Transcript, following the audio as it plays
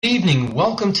Good evening.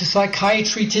 Welcome to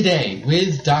Psychiatry Today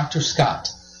with Dr. Scott.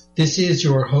 This is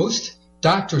your host,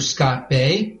 Dr. Scott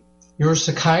Bay, your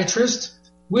psychiatrist,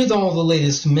 with all the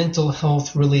latest mental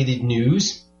health related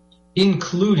news,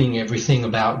 including everything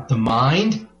about the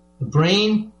mind, the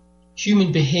brain,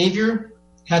 human behavior,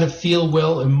 how to feel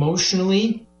well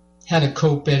emotionally, how to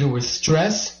cope better with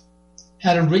stress,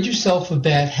 how to rid yourself of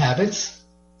bad habits,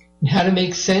 and how to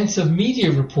make sense of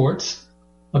media reports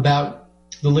about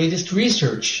the latest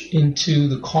research into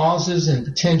the causes and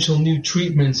potential new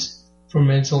treatments for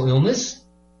mental illness.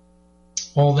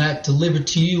 All that delivered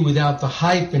to you without the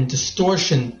hype and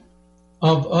distortion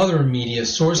of other media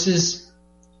sources,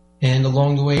 and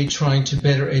along the way trying to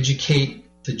better educate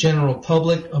the general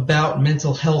public about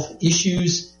mental health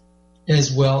issues,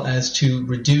 as well as to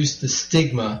reduce the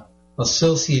stigma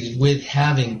associated with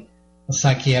having a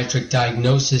psychiatric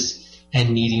diagnosis and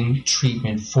needing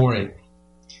treatment for it.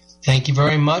 Thank you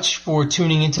very much for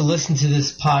tuning in to listen to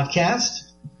this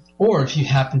podcast, or if you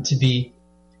happen to be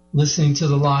listening to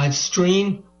the live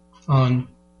stream on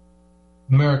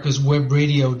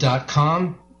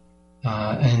americaswebradio.com,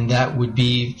 and that would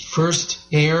be first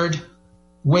aired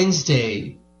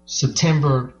Wednesday,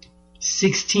 September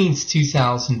 16th,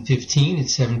 2015 at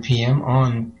 7 p.m.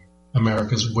 on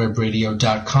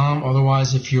americaswebradio.com.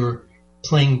 Otherwise, if you're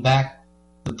playing back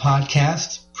the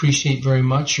podcast, appreciate very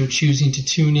much your choosing to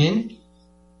tune in.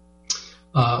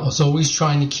 As always,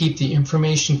 trying to keep the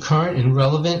information current and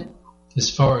relevant as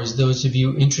far as those of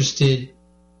you interested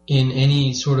in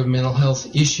any sort of mental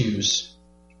health issues.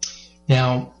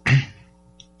 Now,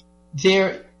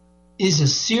 there is a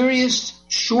serious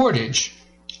shortage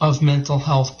of mental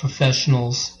health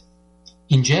professionals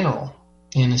in general,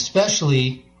 and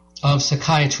especially of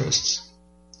psychiatrists.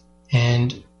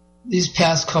 And these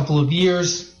past couple of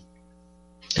years,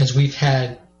 as we've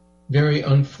had very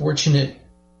unfortunate,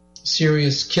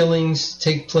 serious killings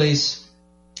take place,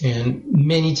 and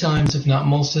many times, if not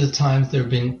most of the times, there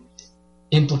have been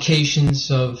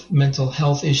implications of mental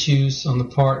health issues on the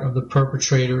part of the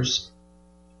perpetrators.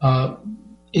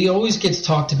 It always gets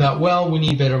talked about, well, we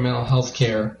need better mental health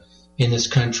care in this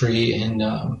country, and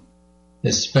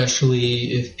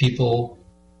especially if people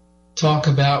talk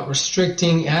about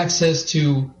restricting access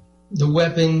to the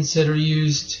weapons that are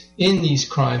used in these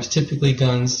crimes, typically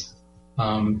guns.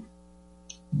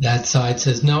 That side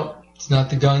says, no, it's not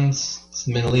the guns, it's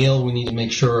the mentally ill. We need to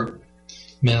make sure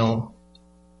mental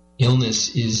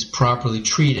illness is properly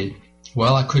treated.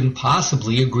 Well, I couldn't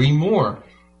possibly agree more.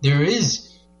 There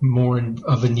is more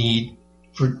of a need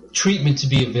for treatment to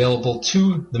be available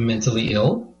to the mentally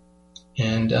ill.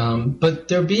 But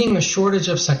there being a shortage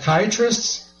of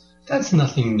psychiatrists, that's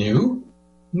nothing new.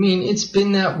 I mean, it's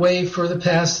been that way for the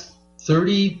past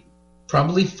 30,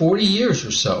 probably 40 years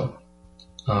or so.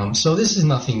 So this is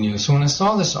nothing new. So when I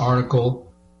saw this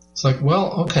article, it's like,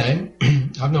 well, okay,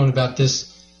 I've known about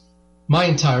this my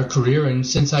entire career, and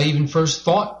since I even first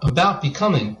thought about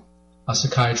becoming a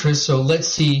psychiatrist. So let's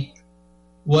see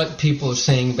what people are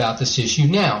saying about this issue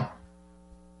now.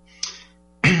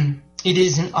 It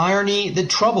is an irony that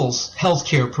troubles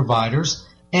healthcare providers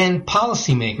and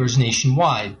policymakers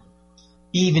nationwide.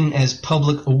 Even as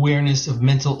public awareness of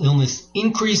mental illness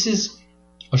increases,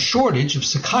 a shortage of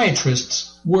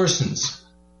psychiatrists worsens.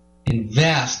 In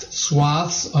vast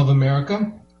swaths of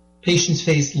America, patients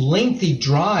face lengthy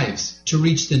drives to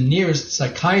reach the nearest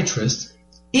psychiatrist,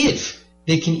 if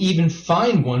they can even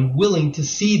find one willing to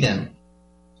see them.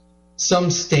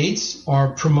 Some states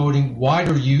are promoting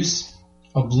wider use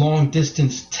of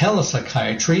long-distance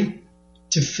telepsychiatry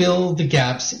to fill the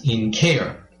gaps in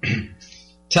care.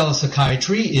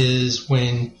 Telepsychiatry is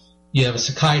when you have a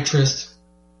psychiatrist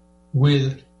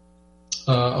with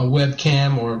a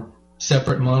webcam or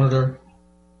separate monitor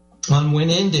on one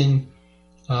end, and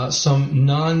some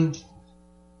non-MD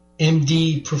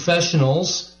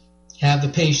professionals have the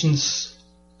patients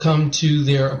come to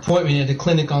their appointment at a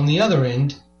clinic on the other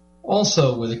end,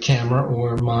 also with a camera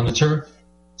or monitor,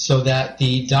 so that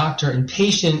the doctor and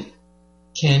patient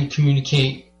can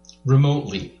communicate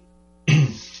remotely.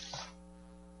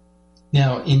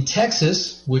 Now, in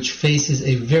Texas, which faces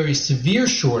a very severe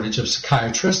shortage of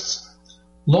psychiatrists,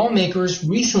 lawmakers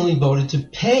recently voted to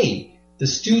pay the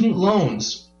student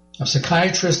loans of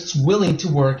psychiatrists willing to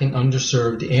work in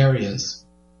underserved areas.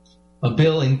 A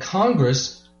bill in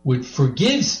Congress would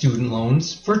forgive student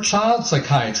loans for child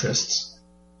psychiatrists.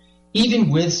 Even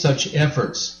with such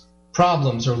efforts,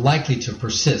 problems are likely to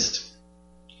persist.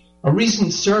 A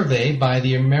recent survey by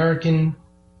the American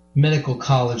Medical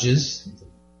Colleges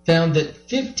found that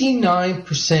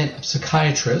 59% of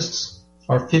psychiatrists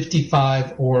are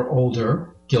 55 or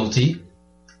older, guilty,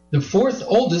 the fourth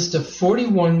oldest of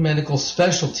 41 medical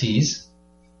specialties,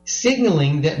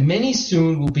 signaling that many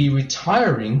soon will be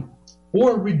retiring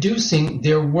or reducing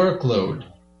their workload.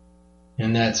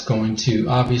 And that's going to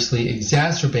obviously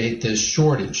exacerbate this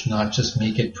shortage, not just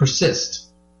make it persist.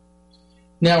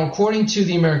 Now, according to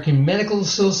the American Medical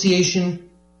Association,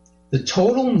 the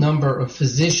total number of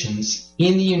physicians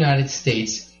in the United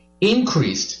States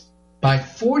increased by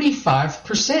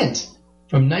 45%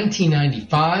 from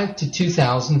 1995 to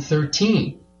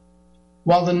 2013,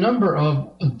 while the number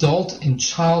of adult and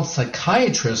child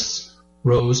psychiatrists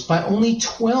rose by only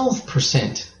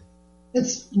 12%.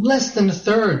 That's less than a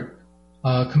third,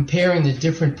 comparing the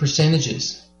different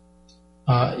percentages.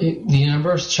 The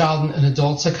number of child and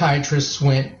adult psychiatrists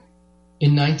went,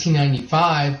 in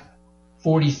 1995,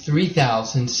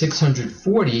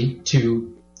 43,640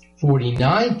 to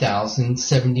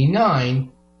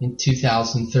 49,079 in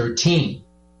 2013.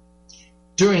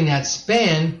 During that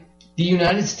span, the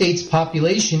United States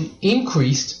population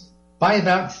increased by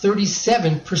about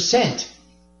 37%.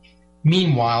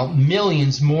 Meanwhile,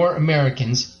 millions more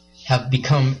Americans have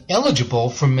become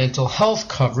eligible for mental health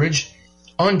coverage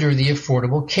under the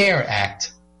Affordable Care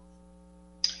Act.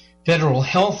 Federal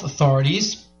health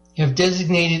authorities have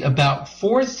designated about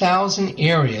 4,000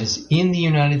 areas in the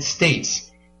United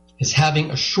States as having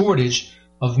a shortage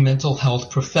of mental health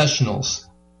professionals,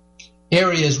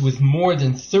 areas with more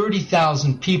than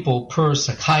 30,000 people per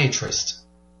psychiatrist.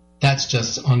 That's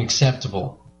just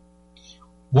unacceptable.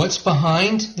 What's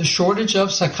behind the shortage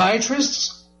of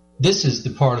psychiatrists? This is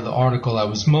the part of the article I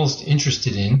was most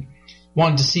interested in.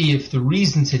 Wanted to see if the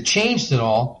reasons had changed at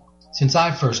all since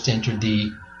I first entered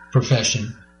the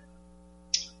profession.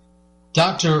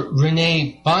 Dr.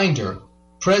 Renee Binder,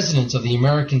 president of the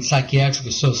American Psychiatric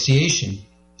Association,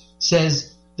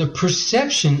 says the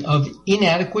perception of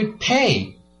inadequate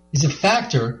pay is a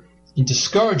factor in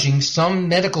discouraging some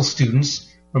medical students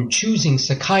from choosing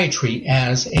psychiatry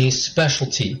as a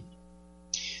specialty.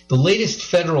 The latest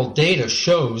federal data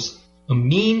shows a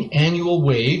mean annual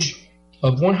wage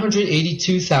of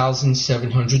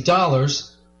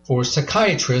 $182,700 for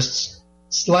psychiatrists,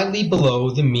 slightly below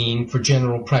the mean for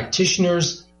general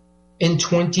practitioners and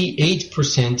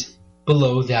 28%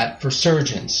 below that for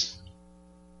surgeons.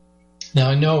 Now,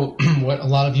 I know what a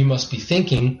lot of you must be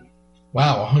thinking.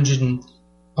 Wow, almost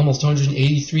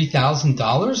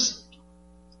 $183,000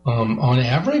 on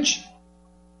average?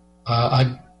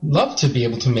 I'd love to be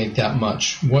able to make that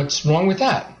much. What's wrong with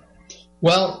that?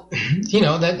 Well,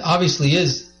 that obviously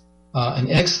is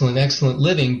an excellent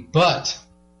living, but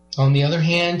on the other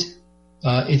hand,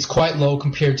 it's quite low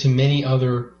compared to many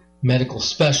other medical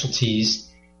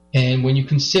specialties. And when you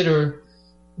consider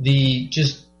the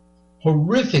just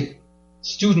horrific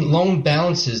student loan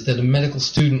balances that a medical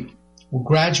student will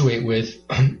graduate with,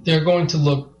 they're going to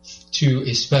look to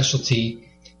a specialty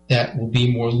that will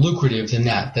be more lucrative than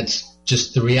that. That's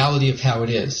just the reality of how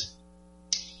it is.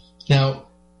 Now,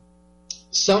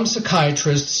 some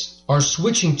psychiatrists are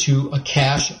switching to a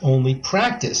cash-only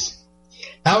practice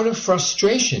out of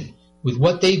frustration with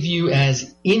what they view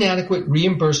as inadequate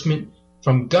reimbursement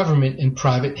from government and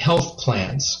private health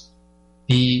plans.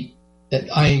 I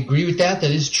agree with that.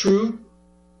 That is true.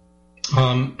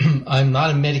 I'm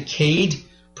not a Medicaid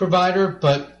provider,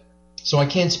 so I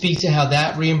can't speak to how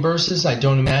that reimburses. I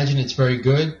don't imagine it's very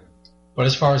good. But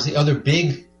as far as the other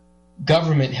big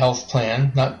government health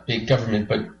plan, not big government,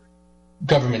 but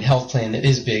government health plan that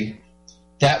is big,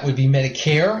 that would be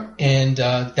Medicare, and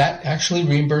that actually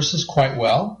reimburses quite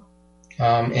well.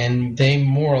 And they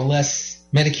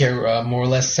Medicare more or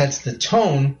less sets the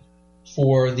tone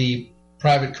for the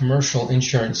private commercial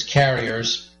insurance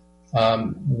carriers.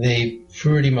 They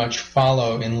pretty much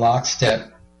follow in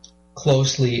lockstep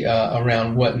closely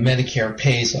around what Medicare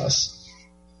pays us.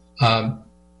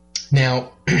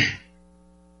 Now,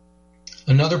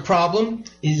 another problem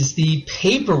is the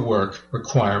paperwork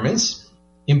requirements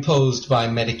imposed by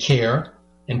Medicare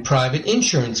and private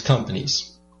insurance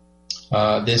companies.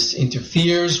 This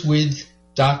interferes with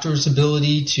doctors'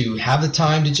 ability to have the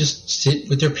time to just sit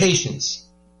with their patients.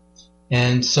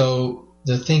 And so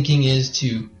the thinking is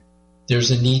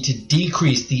there's a need to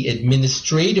decrease the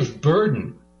administrative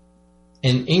burden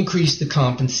and increase the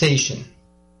compensation.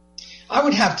 I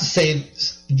would have to say,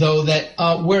 though, that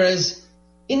whereas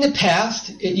in the past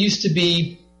it used to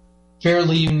be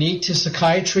fairly unique to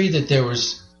psychiatry that there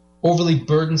was overly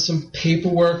burdensome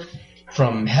paperwork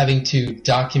from having to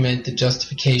document the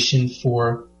justification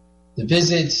for the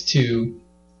visits to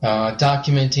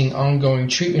documenting ongoing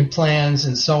treatment plans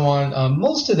and so on,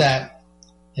 most of that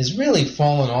has really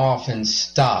fallen off and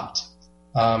stopped.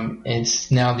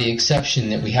 It's now the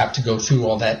exception that we have to go through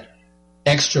all that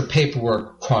extra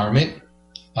paperwork requirement.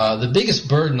 The biggest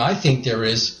burden I think there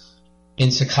is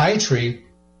in psychiatry,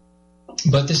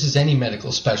 but this is any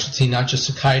medical specialty, not just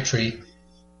psychiatry,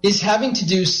 is having to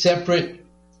do separate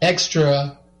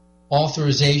extra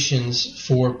authorizations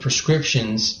for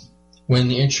prescriptions when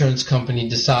the insurance company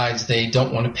decides they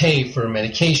don't want to pay for a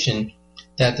medication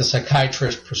that the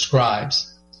psychiatrist prescribes.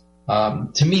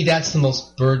 To me, that's the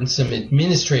most burdensome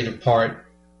administrative part,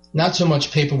 not so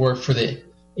much paperwork for the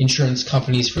insurance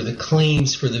companies for the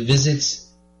claims for the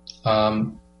visits,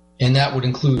 and that would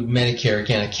include Medicare.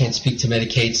 Again, I can't speak to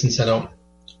Medicaid since I don't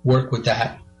work with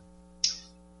that.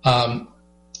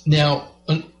 Now,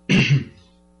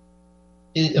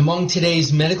 among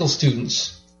today's medical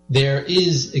students, there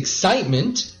is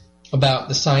excitement about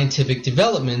the scientific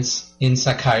developments in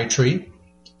psychiatry,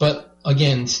 but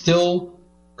again, still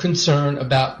concern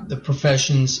about the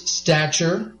profession's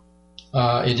stature.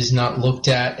 It is not looked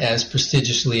at as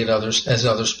prestigiously as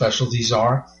other specialties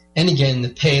are, and again, the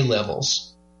pay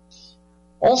levels.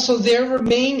 Also, there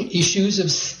remain issues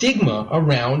of stigma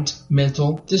around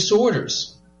mental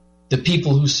disorders. The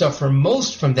people who suffer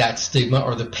most from that stigma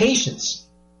are the patients,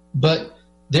 but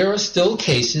there are still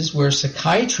cases where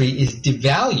psychiatry is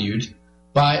devalued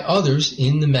by others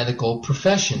in the medical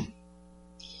profession.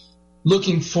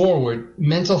 Looking forward,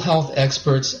 mental health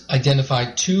experts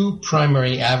identified two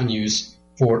primary avenues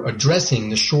for addressing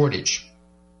the shortage.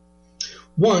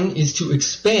 One is to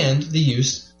expand the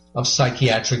use of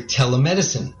psychiatric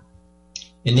telemedicine,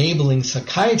 enabling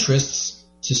psychiatrists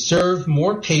to serve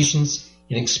more patients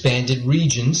in expanded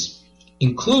regions,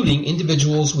 including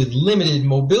individuals with limited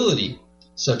mobility,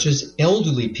 such as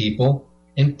elderly people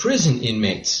and prison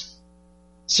inmates.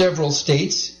 Several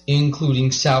states,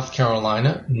 including South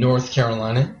Carolina, North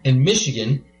Carolina, and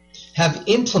Michigan, have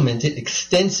implemented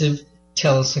extensive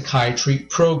telepsychiatry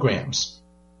programs.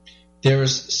 There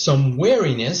is some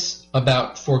wariness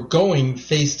about foregoing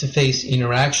face-to-face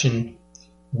interaction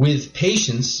with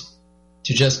patients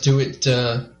to just do it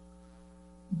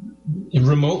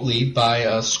remotely by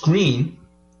a screen,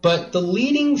 but the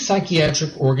leading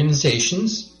psychiatric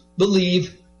organizations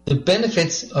believe the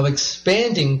benefits of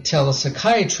expanding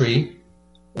telepsychiatry,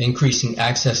 increasing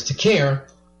access to care,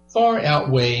 far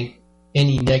outweigh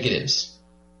any negatives.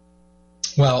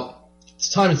 Well, it's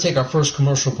time to take our first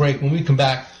commercial break. When we come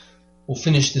back, we'll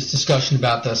finish this discussion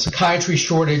about the psychiatry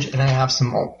shortage, and I have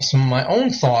some of my own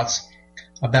thoughts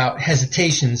about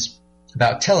hesitations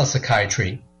about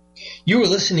telepsychiatry. You are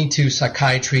listening to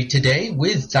Psychiatry Today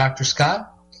with Dr. Scott.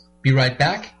 Be right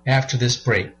back after this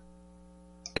break.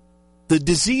 The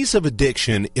disease of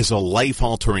addiction is a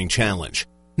life-altering challenge,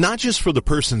 not just for the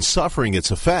person suffering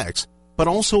its effects, but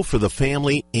also for the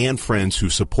family and friends who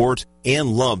support and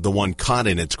love the one caught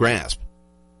in its grasp.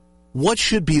 What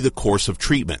should be the course of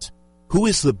treatment? Who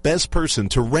is the best person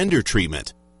to render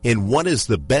treatment? And what is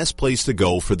the best place to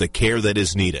go for the care that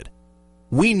is needed?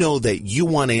 We know that you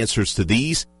want answers to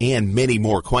these and many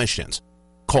more questions.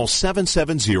 Call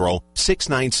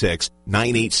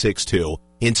 770-696-9862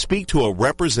 and speak to a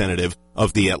representative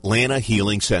of the Atlanta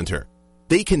Healing Center.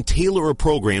 They can tailor a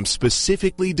program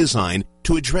specifically designed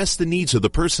to address the needs of the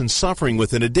person suffering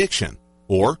with an addiction,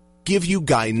 or give you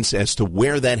guidance as to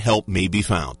where that help may be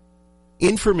found.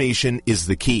 Information is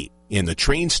the key, and the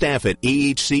trained staff at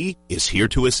AHC is here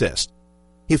to assist.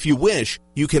 If you wish,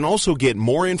 you can also get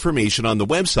more information on the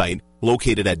website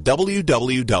located at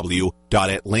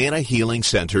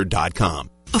www.atlantahealingcenter.com.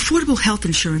 Affordable health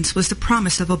insurance was the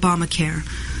promise of Obamacare,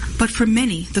 but for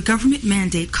many, the government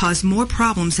mandate caused more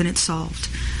problems than it solved.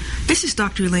 This is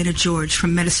Dr. Elena George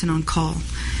from Medicine on Call,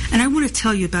 and I want to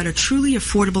tell you about a truly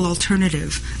affordable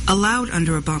alternative allowed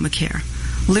under Obamacare,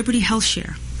 Liberty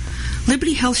HealthShare.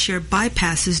 Liberty HealthShare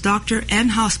bypasses doctor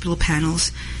and hospital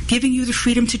panels, giving you the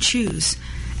freedom to choose.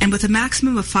 And with a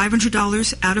maximum of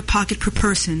 $500 out-of-pocket per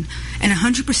person and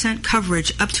 100%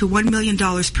 coverage up to $1 million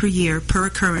per year per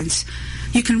occurrence,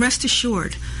 you can rest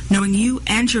assured knowing you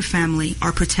and your family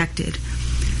are protected.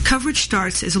 Coverage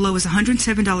starts as low as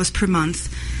 $107 per month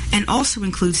and also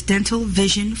includes dental,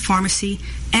 vision, pharmacy,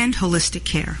 and holistic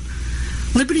care.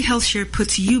 Liberty HealthShare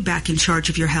puts you back in charge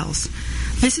of your health.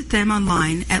 Visit them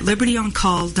online at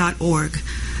libertyoncall.org.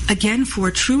 Again, for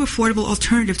a true affordable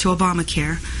alternative to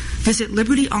Obamacare, visit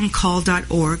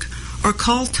libertyoncall.org or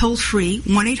call toll-free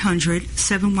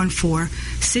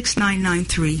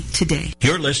 1-800-714-6993 today.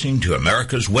 You're listening to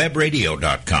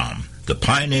America'sWebRadio.com, the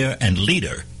pioneer and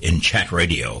leader in chat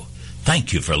radio.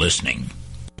 Thank you for listening.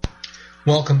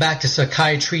 Welcome back to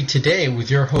Psychiatry Today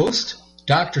with your host,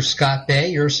 Dr. Scott Bay,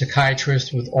 your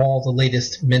psychiatrist with all the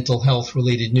latest mental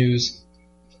health-related news.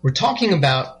 We're talking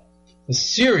about the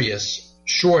serious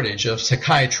shortage of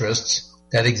psychiatrists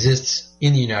that exists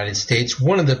in the United States.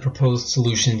 One of the proposed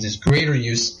solutions is greater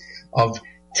use of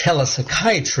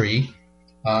telepsychiatry,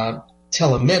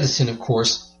 telemedicine, of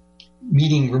course,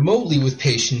 meeting remotely with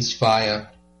patients via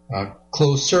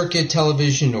closed-circuit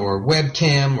television or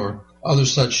webcam or other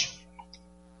such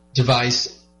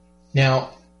device.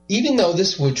 Now, even though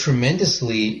this would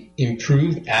tremendously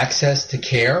improve access to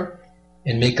care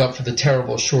and make up for the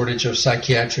terrible shortage of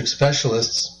psychiatric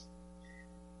specialists,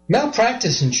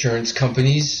 malpractice insurance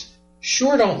companies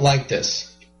sure don't like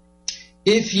this.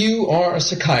 If you are a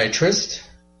psychiatrist,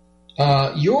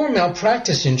 your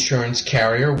malpractice insurance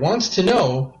carrier wants to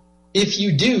know if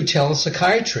you do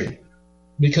telepsychiatry,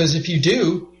 because if you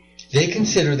do, they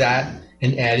consider that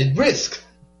an added risk.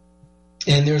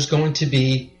 And there's going to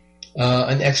be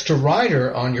an extra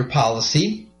rider on your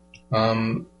policy,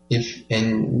 and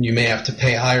you may have to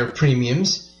pay higher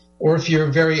premiums, or if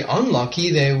you're very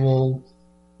unlucky, they will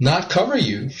not cover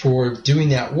you for doing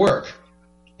that work.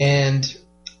 And,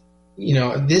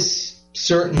 this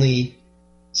certainly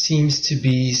seems to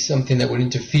be something that would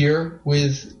interfere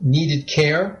with needed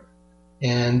care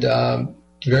and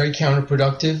very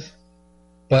counterproductive.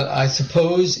 But I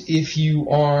suppose if you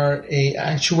are an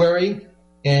actuary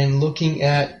and looking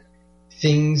at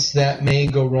things that may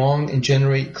go wrong and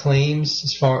generate claims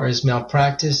as far as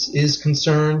malpractice is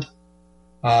concerned,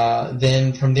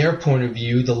 then from their point of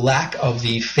view, the lack of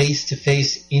the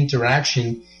face-to-face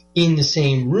interaction in the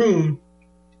same room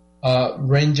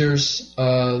renders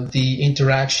the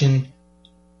interaction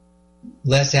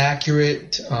less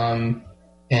accurate and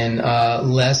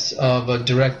less of a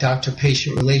direct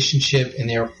doctor-patient relationship, and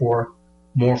therefore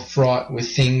more fraught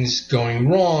with things going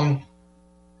wrong,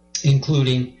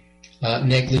 including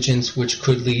negligence, which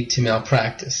could lead to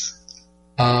malpractice.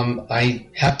 I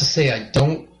have to say I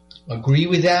don't agree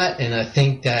with that, and I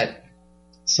think that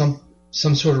some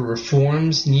sort of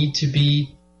reforms need to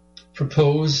be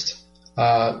proposed.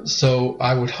 So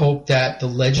I would hope that the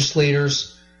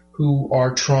legislators who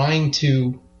are trying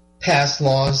to pass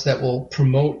laws that will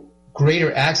promote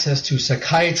greater access to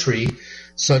psychiatry,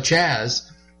 such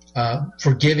as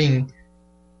forgiving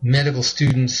medical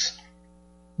students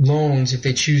loans if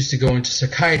they choose to go into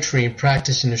psychiatry and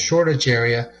practice in a shortage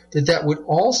area, that would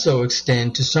also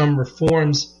extend to some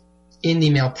reforms in the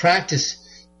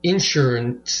malpractice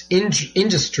insurance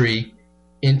industry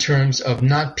in terms of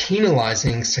not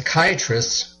penalizing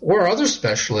psychiatrists or other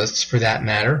specialists, for that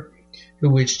matter, who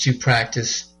wish to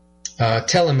practice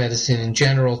telemedicine in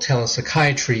general,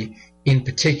 telepsychiatry in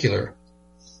particular.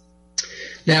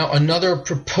 Now, another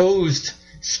proposed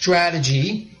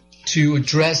strategy to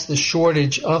address the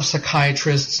shortage of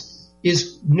psychiatrists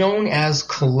is known as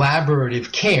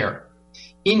collaborative care,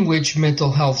 in which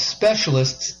mental health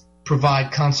specialists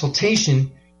provide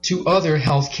consultation to other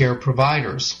healthcare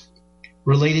providers.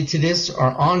 Related to this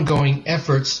are ongoing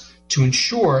efforts to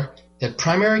ensure that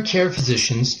primary care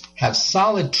physicians have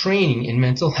solid training in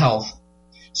mental health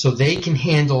so they can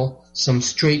handle some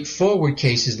straightforward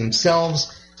cases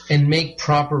themselves and make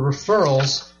proper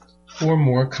referrals for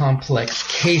more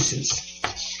complex cases.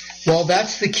 Well,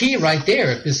 that's the key right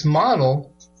there. If this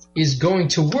model is going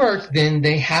to work, then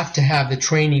they have to have the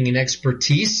training and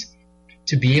expertise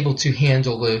to be able to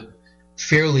handle the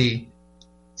fairly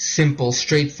simple,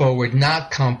 straightforward, not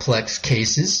complex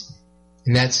cases.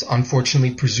 And that's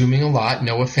unfortunately presuming a lot.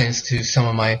 No offense to some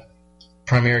of my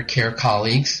primary care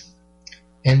colleagues.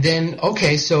 And then,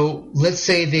 okay, so let's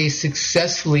say they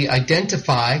successfully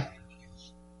identify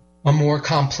a more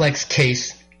complex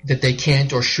case that they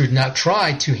can't or should not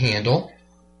try to handle,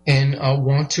 and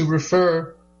want to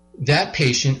refer that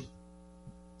patient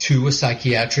to a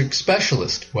psychiatric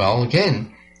specialist. Well,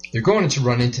 again, they're going to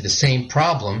run into the same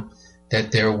problem,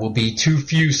 that there will be too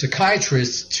few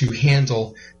psychiatrists to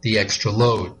handle the extra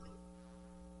load.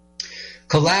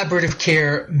 Collaborative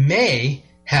care may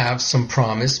have some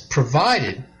promise,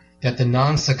 provided that the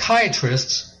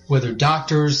non-psychiatrists, whether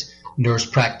doctors, nurse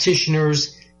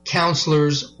practitioners,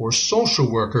 counselors, or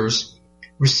social workers,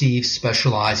 receive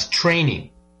specialized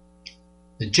training.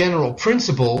 The general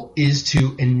principle is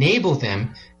to enable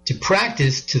them to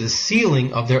practice to the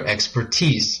ceiling of their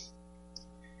expertise.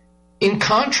 In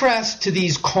contrast to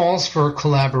these calls for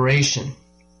collaboration,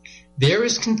 there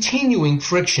is continuing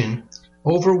friction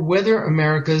over whether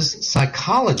America's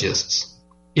psychologists,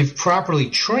 if properly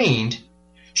trained,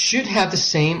 should have the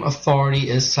same authority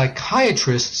as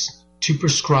psychiatrists to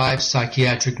prescribe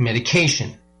psychiatric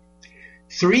medication.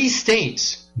 3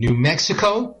 states, New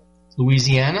Mexico,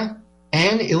 Louisiana,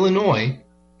 and Illinois,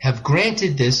 have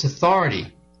granted this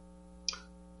authority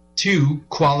to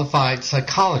qualified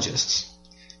psychologists.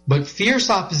 But fierce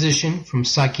opposition from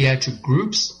psychiatric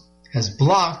groups has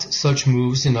blocked such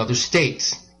moves in other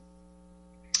states.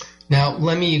 Now,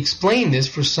 let me explain this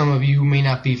for some of you who may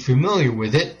not be familiar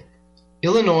with it.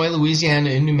 Illinois,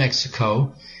 Louisiana, and New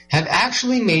Mexico have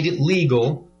actually made it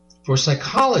legal for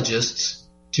psychologists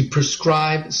to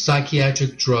prescribe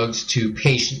psychiatric drugs to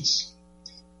patients.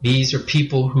 These are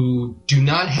people who do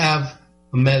not have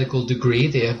a medical degree.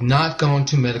 They have not gone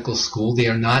to medical school. They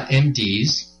are not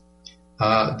MDs.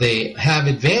 They have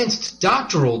advanced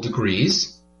doctoral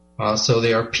degrees, so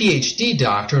they are a PhD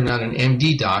doctor, not an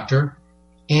MD doctor,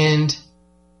 and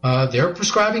they're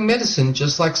prescribing medicine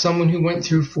just like someone who went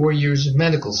through 4 years of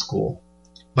medical school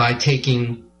by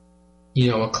taking,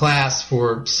 a class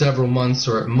for several months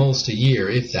or at most a year,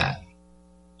 if that.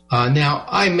 Now,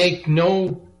 I make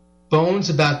no bones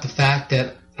about the fact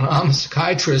that I'm a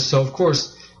psychiatrist, so of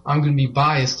course I'm going to be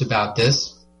biased about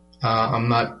this. I'm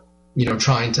not,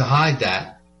 trying to hide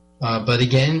that. But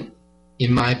again,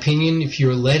 in my opinion, if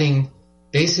you're letting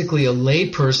basically a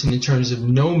layperson in terms of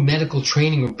no medical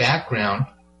training or background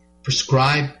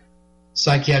prescribe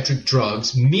psychiatric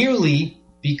drugs merely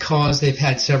because they've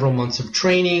had several months of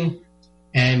training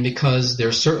and because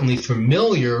they're certainly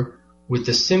familiar with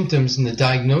the symptoms and the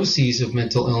diagnoses of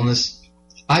mental illness,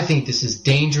 I think this is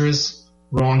dangerous,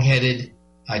 wrong-headed.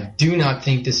 I do not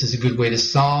think this is a good way to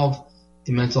solve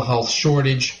the mental health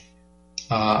shortage.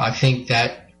 I think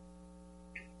that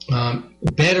a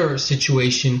better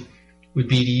situation would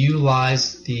be to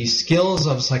utilize the skills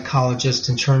of psychologists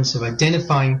in terms of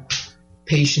identifying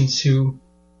patients who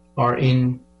are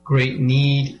in great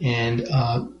need and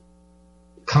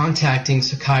contacting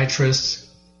psychiatrists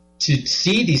to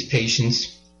see these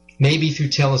patients, maybe through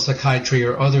telepsychiatry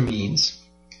or other means.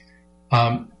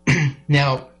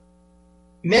 Now,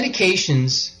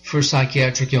 medications for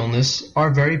psychiatric illness are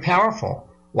very powerful,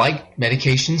 like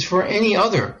medications for any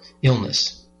other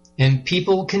illness. And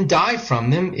people can die from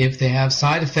them if they have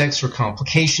side effects or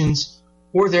complications,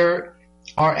 or there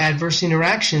are adverse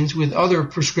interactions with other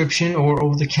prescription or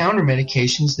over-the-counter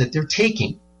medications that they're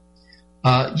taking.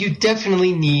 You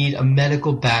definitely need a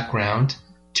medical background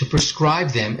to prescribe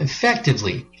them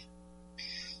effectively.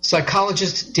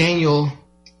 Psychologist Daniel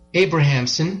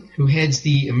Abrahamson, who heads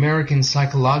the American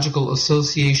Psychological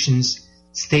Association's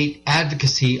State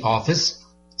Advocacy Office,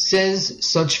 says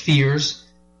such fears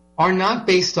are not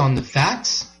based on the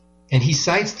facts, and he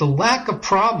cites the lack of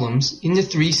problems in the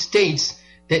 3 states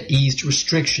that eased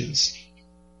restrictions.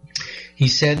 He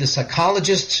said the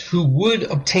psychologists who would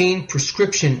obtain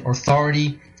prescription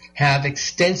authority have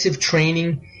extensive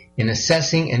training in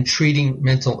assessing and treating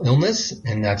mental illness,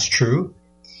 and that's true,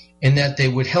 and that they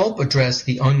would help address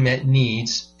the unmet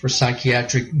needs for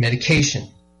psychiatric medication.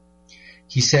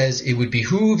 He says it would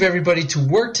behoove everybody to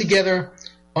work together.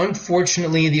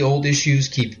 Unfortunately, the old issues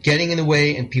keep getting in the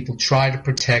way and people try to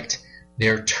protect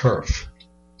their turf.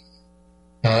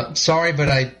 Sorry, but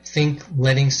I think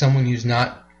letting someone who's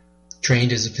not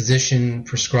trained as a physician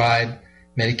prescribe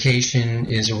medication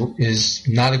is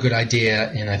not a good idea,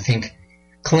 and I think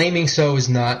claiming so is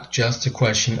not just a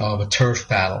question of a turf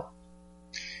battle.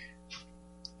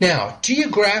 Now,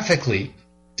 geographically,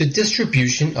 the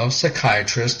distribution of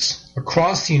psychiatrists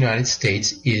across the United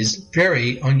States is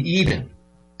very uneven.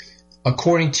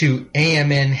 According to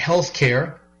AMN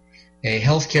Healthcare, a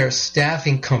healthcare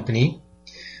staffing company,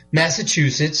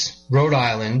 Massachusetts, Rhode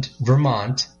Island,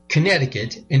 Vermont,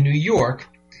 Connecticut, and New York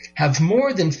have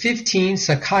more than 15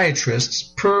 psychiatrists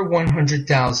per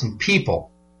 100,000 people,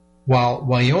 while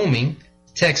Wyoming,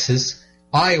 Texas,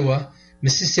 Iowa,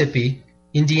 Mississippi,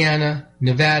 Indiana,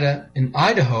 Nevada, and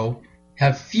Idaho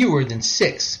have fewer than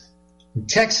 6. In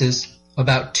Texas,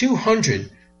 about 200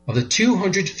 of the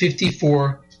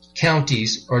 254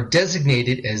 counties are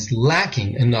designated as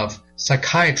lacking enough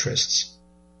psychiatrists.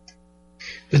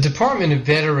 The Department of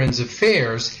Veterans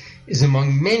Affairs is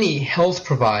among many health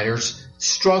providers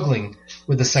struggling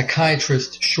with a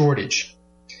psychiatrist shortage.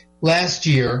 Last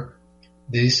year,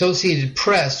 the Associated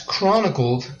Press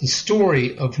chronicled the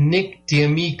story of Nick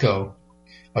D'Amico,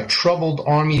 a troubled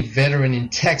Army veteran in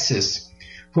Texas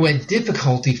who had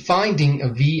difficulty finding a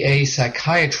VA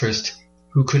psychiatrist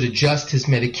who could adjust his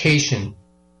medication.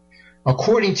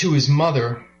 According to his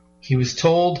mother, he was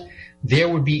told there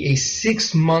would be a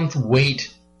 6-month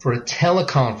wait for a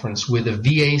teleconference with a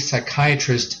VA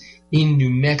psychiatrist in New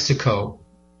Mexico.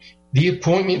 The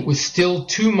appointment was still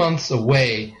 2 months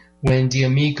away when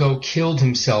D'Amico killed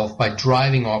himself by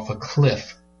driving off a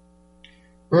cliff.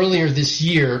 Earlier this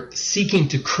year, seeking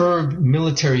to curb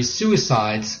military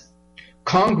suicides,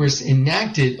 Congress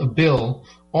enacted a bill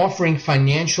offering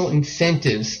financial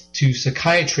incentives to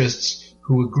psychiatrists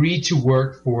who agreed to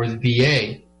work for the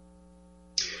VA.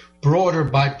 broader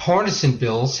bipartisan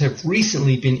bills have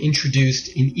recently been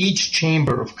introduced in each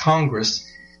chamber of Congress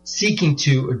seeking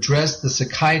to address the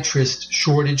psychiatrist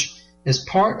shortage as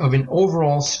part of an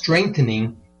overall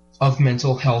strengthening of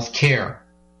mental health care.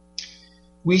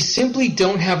 We simply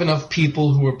don't have enough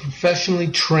people who are professionally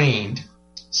trained,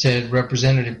 said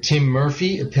Representative Tim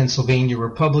Murphy, a Pennsylvania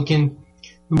Republican,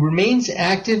 who remains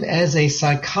active as a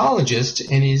psychologist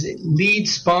and is lead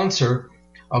sponsor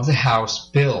of the House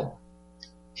bill.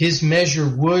 His measure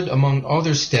would, among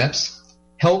other steps,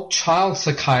 help child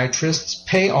psychiatrists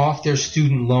pay off their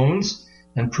student loans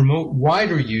and promote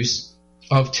wider use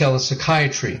of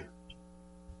telepsychiatry.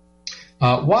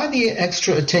 Why the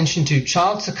extra attention to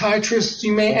child psychiatrists,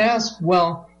 you may ask?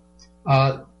 Well,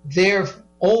 they've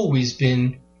always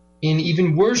been in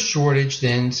even worse shortage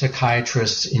than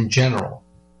psychiatrists in general.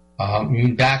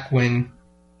 Back when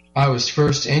I was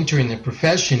first entering the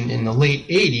profession in the late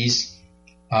 80s,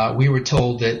 we were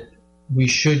told that we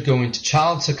should go into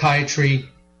child psychiatry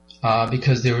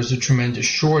because there was a tremendous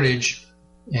shortage,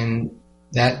 and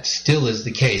that still is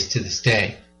the case to this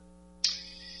day.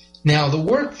 Now, the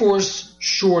workforce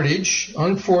shortage,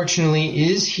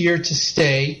 unfortunately, is here to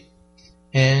stay,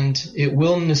 and it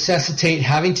will necessitate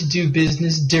having to do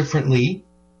business differently.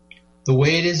 The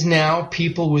way it is now,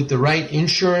 people with the right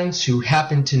insurance who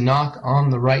happen to knock on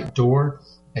the right door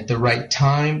at the right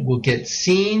time will get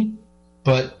seen,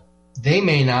 but they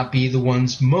may not be the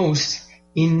ones most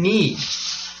in need.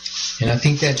 And I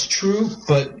think that's true,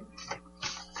 but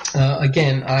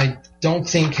again, I don't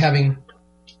think having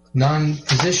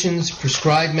non-physicians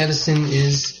prescribe medicine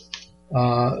is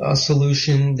a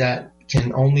solution that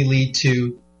can only lead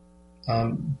to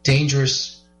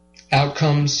dangerous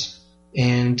outcomes.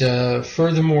 And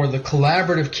furthermore, the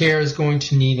collaborative care is going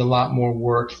to need a lot more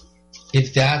work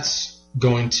if that's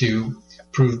going to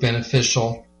prove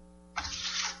beneficial.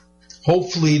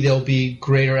 Hopefully there'll be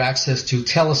greater access to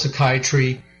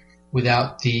telepsychiatry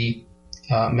without the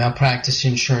malpractice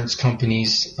insurance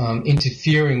companies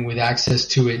interfering with access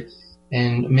to it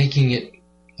and making it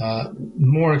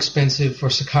more expensive for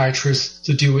psychiatrists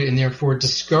to do it, and therefore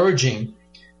discouraging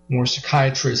more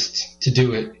psychiatrists to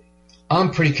do it.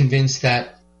 I'm pretty convinced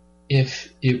that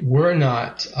if it were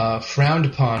not frowned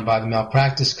upon by the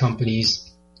malpractice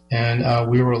companies and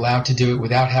we were allowed to do it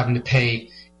without having to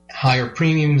pay higher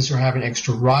premiums or have an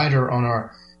extra rider on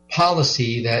our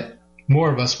policy, that more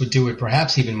of us would do it,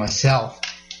 perhaps even myself.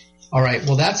 All right,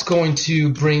 well, that's going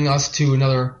to bring us to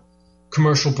another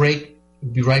commercial break.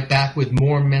 We'll be right back with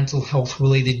more mental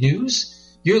health-related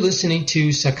news. You're listening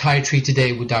to Psychiatry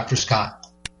Today with Dr. Scott.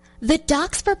 The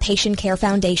Docs for Patient Care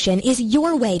Foundation is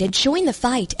your way to join the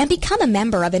fight and become a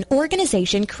member of an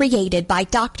organization created by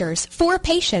doctors for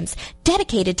patients,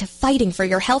 dedicated to fighting for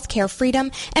your healthcare freedom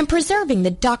and preserving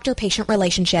the doctor-patient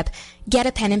relationship. Get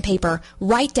a pen and paper.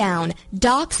 Write down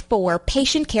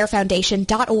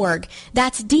docs4patientcarefoundation.org.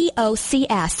 That's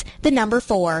DOCS, the number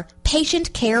 4,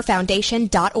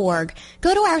 patientcarefoundation.org.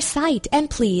 Go to our site and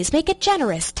please make a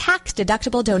generous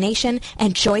tax-deductible donation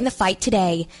and join the fight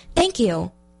today. Thank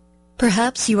you.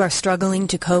 Perhaps you are struggling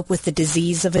to cope with the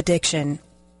disease of addiction.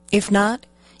 If not,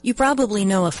 you probably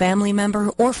know a family member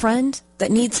or friend that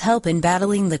needs help in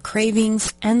battling the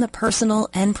cravings and the personal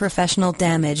and professional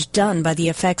damage done by the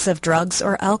effects of drugs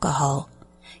or alcohol.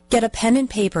 Get a pen and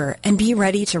paper and be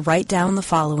ready to write down the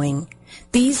following.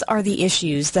 These are the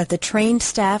issues that the trained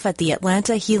staff at the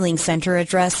Atlanta Healing Center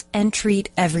address and treat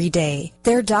every day.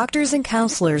 Their doctors and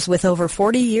counselors with over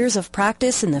 40 years of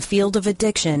practice in the field of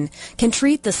addiction can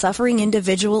treat the suffering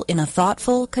individual in a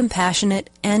thoughtful, compassionate,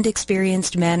 and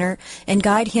experienced manner and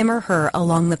guide him or her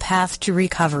along the path to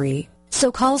recovery.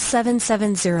 So call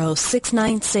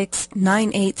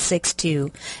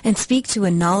 770-696-9862 and speak to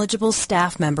a knowledgeable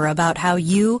staff member about how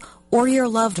you or your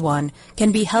loved one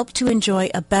can be helped to enjoy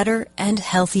a better and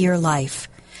healthier life.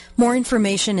 More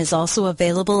information is also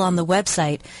available on the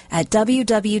website at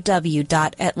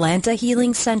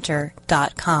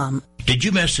www.atlantahealingcenter.com. Did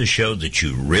you miss a show that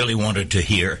you really wanted to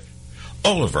hear?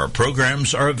 All of our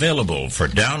programs are available for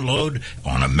download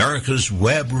on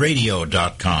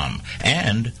americaswebradio.com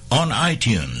and on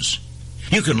iTunes.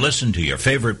 You can listen to your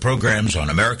favorite programs on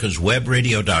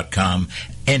americaswebradio.com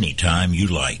anytime you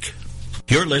like.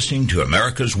 You're listening to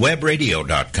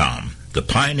americaswebradio.com, the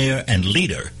pioneer and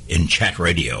leader in chat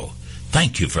radio.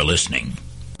 Thank you for listening.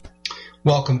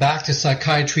 Welcome back to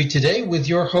Psychiatry Today with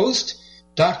your host,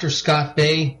 Dr. Scott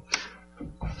Bay.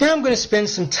 Now I'm going to spend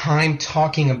some time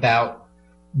talking about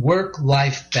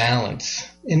work-life balance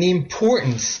and the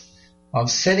importance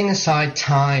of setting aside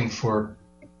time for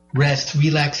rest,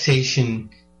 relaxation,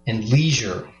 and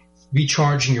leisure,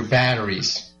 recharging your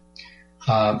batteries.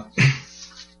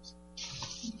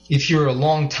 if you're a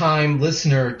long-time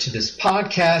listener to this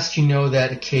podcast, you know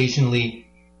that occasionally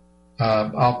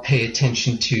I'll pay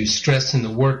attention to stress in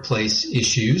the workplace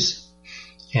issues.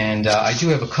 And I do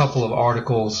have a couple of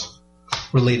articles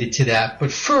related to that.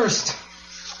 But first,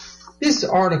 this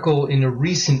article in a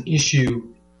recent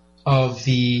issue of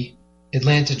the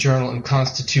Atlanta Journal and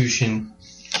Constitution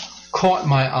caught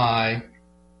my eye.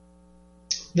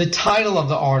 The title of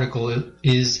the article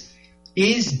is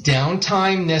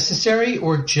downtime necessary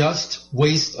or just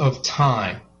waste of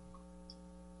time?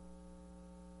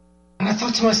 And I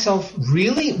thought to myself,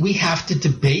 really? We have to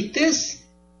debate this?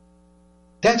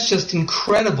 That's just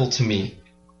incredible to me,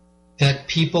 that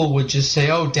people would just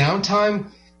say, oh,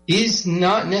 downtime is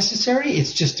not necessary?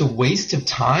 It's just a waste of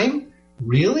time?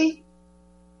 Really?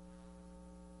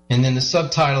 And then the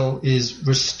subtitle is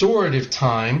Restorative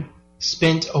Time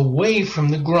Spent Away from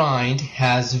the Grind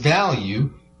Has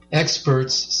Value,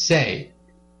 Experts Say.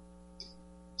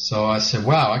 So I said,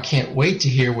 wow, I can't wait to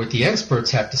hear what the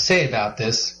experts have to say about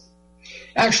this.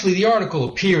 Actually, the article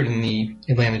appeared in the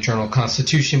Atlanta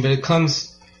Journal-Constitution, but it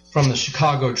comes from the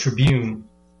Chicago Tribune.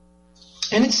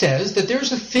 And it says that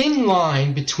there's a thin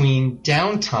line between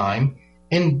downtime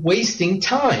and wasting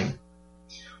time.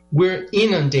 We're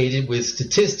inundated with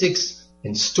statistics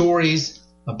and stories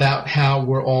about how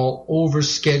we're all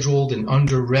overscheduled and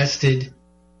under-rested.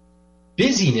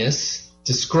 Busyness,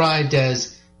 described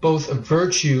as both a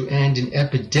virtue and an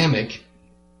epidemic,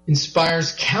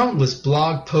 inspires countless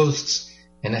blog posts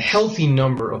and a healthy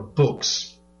number of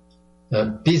books.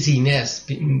 Busyness,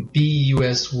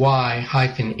 B-U-S-Y-N-E-S-S,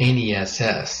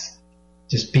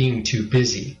 just being too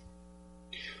busy.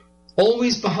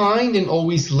 Always behind and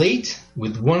always late,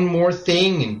 with one more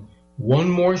thing and one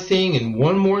more thing and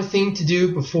one more thing to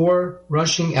do before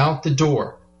rushing out the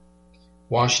door.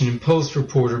 Washington Post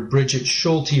reporter Bridget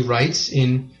Schulte writes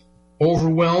in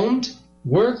Overwhelmed,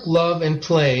 Work, Love, and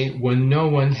Play When No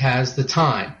One Has the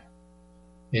Time.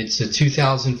 It's a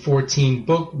 2014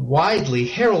 book widely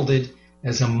heralded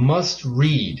as a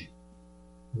must-read.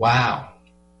 Wow.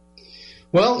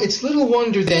 Well, it's little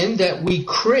wonder then that we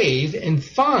crave and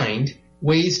find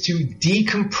ways to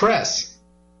decompress,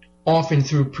 often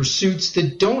through pursuits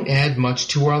that don't add much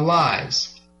to our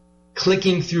lives.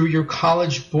 Clicking through your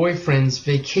college boyfriend's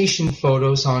vacation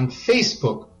photos on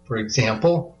Facebook, for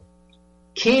example.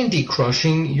 Candy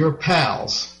crushing your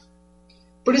pals.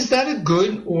 But is that a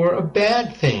good or a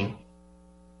bad thing?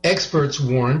 Experts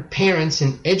warn parents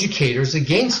and educators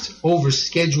against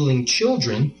overscheduling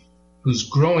children whose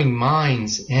growing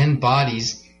minds and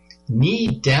bodies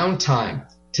need downtime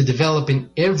to develop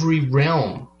in every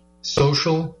realm,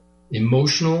 social,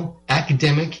 emotional,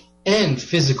 academic, and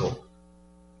physical.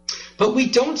 But we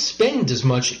don't spend as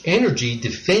much energy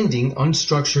defending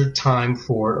unstructured time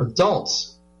for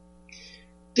adults.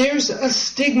 There's a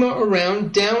stigma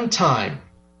around downtime,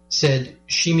 said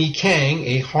Shimi Kang,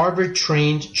 a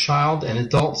Harvard-trained child and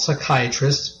adult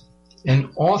psychiatrist and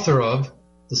author of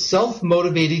The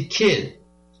Self-Motivated Kid,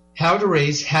 How to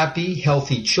Raise Happy,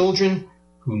 Healthy Children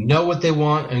Who Know What They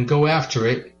Want and Go After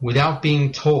It Without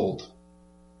Being Told.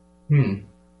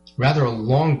 Rather a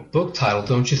long book title,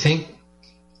 don't you think?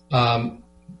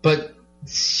 But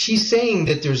she's saying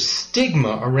that there's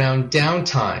stigma around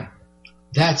downtime.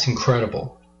 That's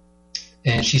incredible.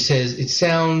 And she says, it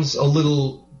sounds a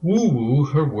little woo-woo,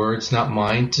 her words, not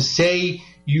mine, to say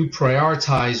you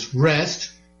prioritize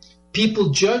rest. People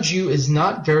judge you as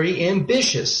not very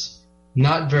ambitious,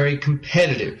 not very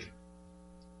competitive.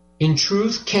 In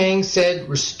truth, Kang said,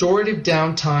 restorative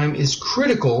downtime is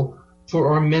critical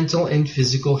for our mental and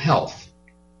physical health.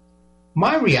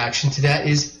 My reaction to that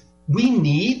is, we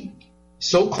need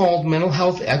so-called mental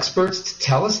health experts to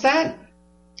tell us that?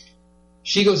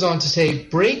 She goes on to say,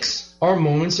 breaks are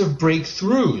moments of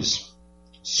breakthroughs.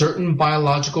 Certain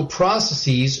biological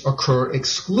processes occur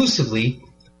exclusively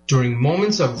during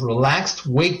moments of relaxed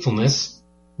wakefulness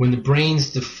when the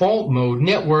brain's default mode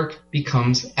network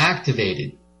becomes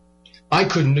activated. I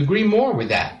couldn't agree more with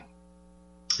that.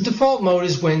 Default mode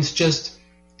is when it's just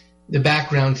the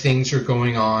background things are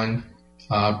going on,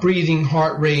 breathing,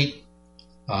 heart rate,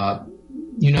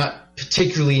 you're not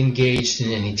particularly engaged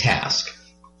in any task.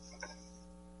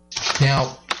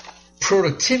 Now,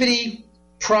 productivity,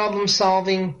 problem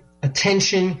solving,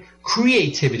 attention,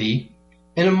 creativity,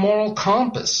 and a moral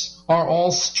compass are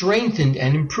all strengthened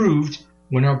and improved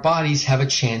when our bodies have a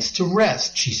chance to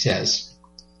rest, she says.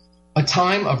 A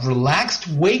time of relaxed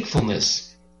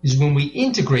wakefulness is when we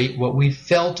integrate what we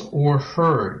felt or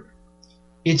heard.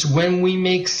 It's when we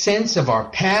make sense of our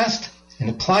past and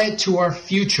apply it to our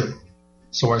future.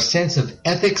 So our sense of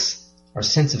ethics, our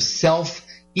sense of self,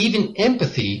 even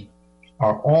empathy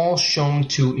are all shown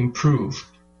to improve.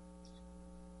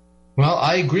 Well,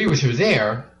 I agree with her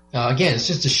there. Again, it's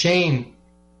just a shame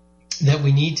that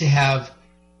we need to have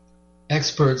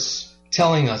experts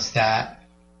telling us that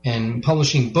and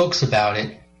publishing books about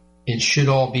it. It should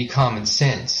all be common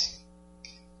sense.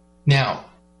 Now,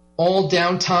 all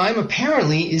downtime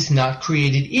apparently is not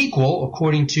created equal,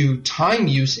 according to time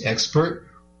use expert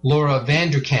Laura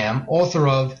Vanderkam, author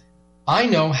of I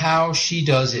Know How She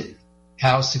Does It,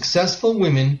 How Successful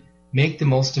Women Make the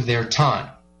Most of Their Time.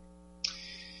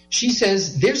 She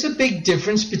says there's a big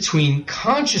difference between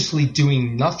consciously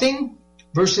doing nothing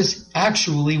versus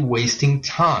actually wasting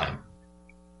time.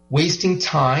 Wasting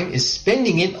time is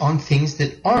spending it on things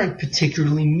that aren't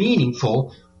particularly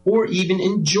meaningful or even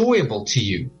enjoyable to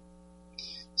you.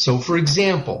 So, for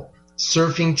example,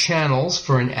 surfing channels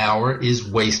for an hour is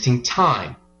wasting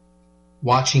time.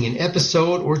 Watching an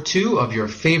episode or two of your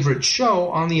favorite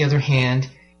show, on the other hand,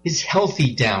 is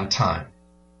healthy downtime.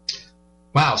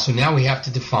 Wow, so now we have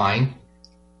to define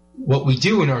what we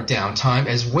do in our downtime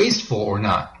as wasteful or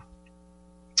not.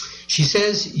 She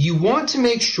says you want to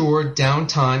make sure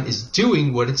downtime is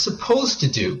doing what it's supposed to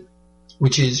do,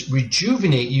 which is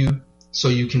rejuvenate you so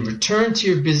you can return to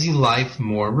your busy life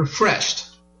more refreshed.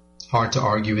 Hard to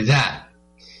argue with that.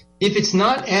 If it's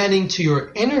not adding to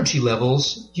your energy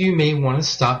levels, you may want to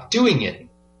stop doing it.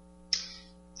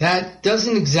 That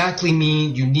doesn't exactly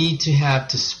mean you need to have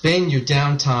to spend your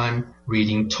downtime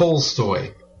reading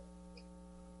Tolstoy.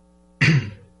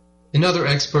 Another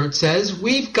expert says,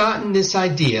 we've gotten this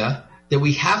idea that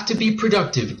we have to be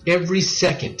productive every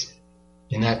second.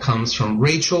 And that comes from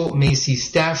Rachel Macy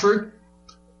Stafford,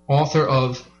 author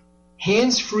of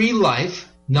Hands-Free Life,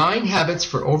 9 Habits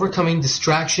for Overcoming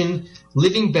Distraction,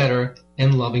 Living Better,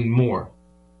 and Loving More.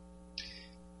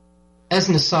 As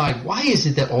an aside, why is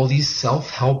it that all these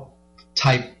self-help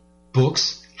type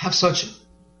books have such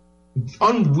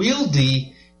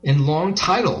unwieldy and long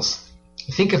titles?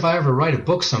 I think if I ever write a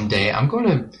book someday, I'm going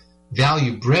to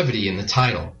value brevity in the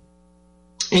title.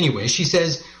 Anyway, she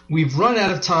says, we've run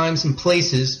out of times and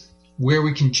places where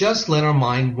we can just let our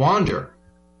mind wander.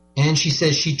 And she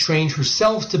says she trained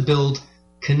herself to build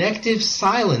connective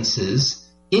silences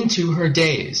into her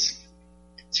days.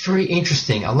 It's very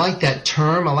interesting. I like that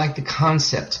term. I like the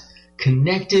concept.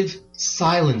 Connective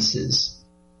silences.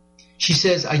 She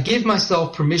says, I give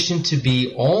myself permission to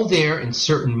be all there in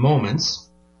certain moments.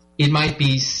 It might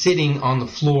be sitting on the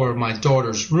floor of my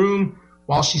daughter's room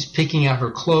while she's picking out her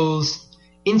clothes.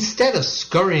 Instead of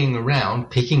scurrying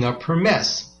around picking up her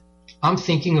mess, I'm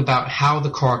thinking about how the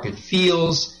carpet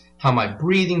feels, how my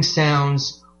breathing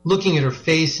sounds, looking at her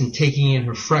face and taking in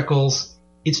her freckles.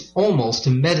 It's almost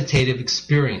a meditative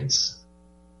experience.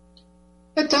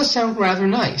 That does sound rather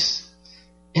nice.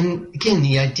 And again,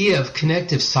 the idea of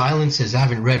connective silences, I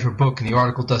haven't read her book and the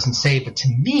article doesn't say, but to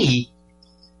me,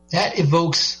 that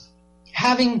evokes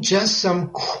having just some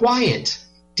quiet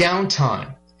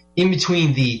downtime in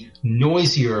between the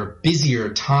noisier,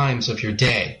 busier times of your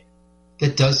day.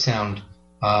 That does sound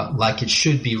like it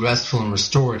should be restful and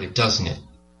restorative, doesn't it?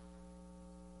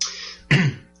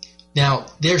 Now,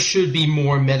 there should be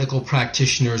more medical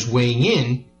practitioners weighing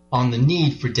in on the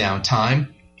need for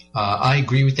downtime. I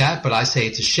agree with that, but I say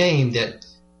it's a shame that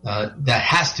that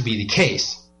has to be the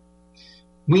case.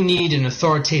 We need an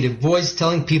authoritative voice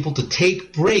telling people to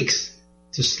take breaks,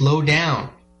 to slow down.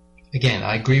 Again,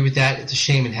 I agree with that. It's a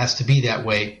shame it has to be that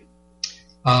way.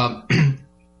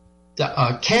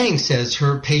 Kang says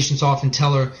her patients often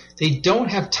tell her they don't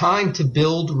have time to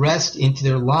build rest into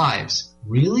their lives.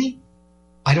 Really?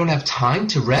 I don't have time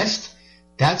to rest?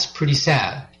 That's pretty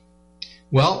sad.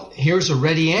 Well, here's a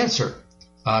ready answer.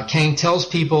 Kang tells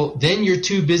people, then you're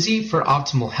too busy for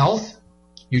optimal health.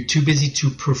 You're too busy to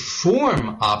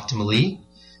perform optimally.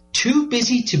 Too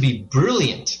busy to be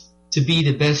brilliant, to be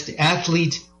the best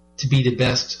athlete, to be the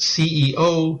best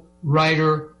CEO,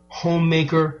 writer,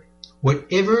 homemaker,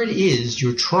 whatever it is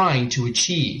you're trying to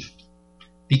achieve.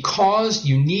 Because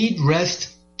you need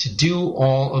rest to do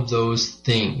all of those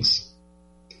things.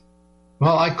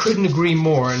 Well, I couldn't agree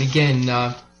more. And again,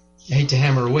 I hate to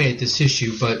hammer away at this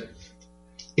issue, but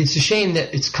it's a shame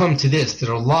that it's come to this, that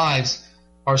our lives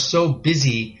are so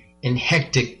busy and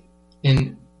hectic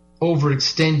and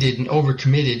overextended and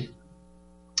overcommitted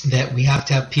that we have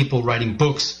to have people writing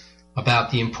books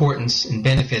about the importance and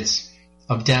benefits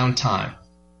of downtime.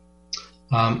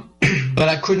 But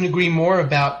I couldn't agree more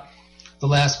about the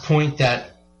last point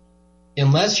that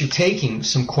unless you're taking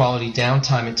some quality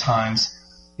downtime at times,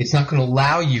 it's not going to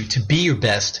allow you to be your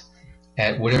best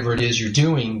at whatever it is you're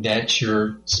doing that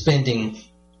you're spending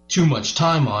too much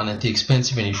time on at the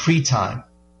expense of any free time.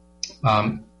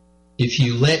 if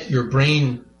you let your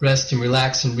brain rest and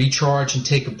relax and recharge and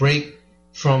take a break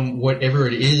from whatever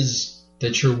it is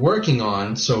that you're working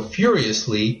on so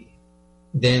furiously,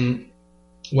 then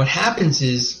what happens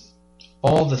is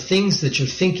all the things that you're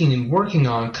thinking and working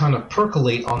on kind of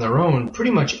percolate on their own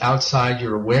pretty much outside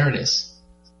your awareness.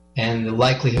 And the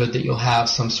likelihood that you'll have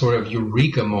some sort of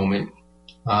eureka moment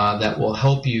that will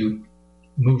help you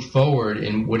move forward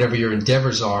in whatever your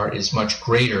endeavors are is much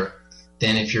greater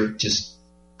than if you're just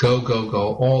go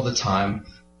all the time,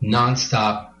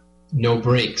 nonstop, no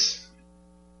breaks.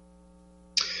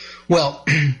 Well,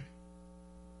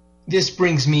 this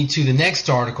brings me to the next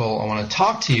article I want to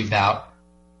talk to you about,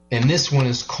 and this one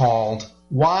is called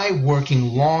Why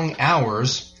Working Long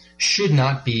Hours Should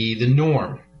Not Be the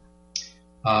Norm.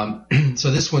 So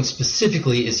this one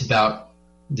specifically is about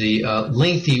the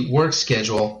lengthy work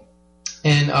schedule.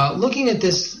 And looking at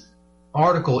this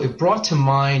article, it brought to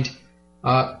mind,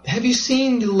 have you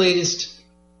seen the latest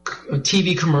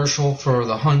TV commercial for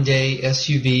the Hyundai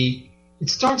SUV? It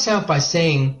starts out by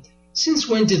saying, "Since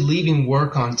when did leaving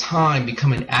work on time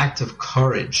become an act of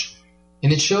courage?"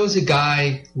 And it shows a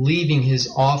guy leaving his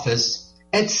office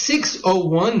at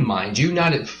 6:01, mind you,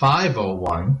 not at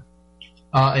 5:01,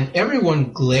 and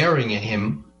everyone glaring at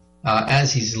him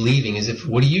as he's leaving, as if,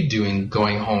 what are you doing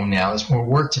going home now? There's more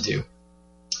work to do.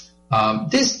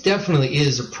 This definitely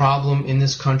is a problem in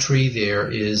this country. There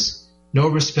is no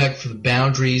respect for the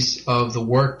boundaries of the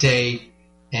workday.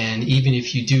 And even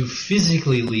if you do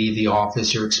physically leave the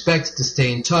office, you're expected to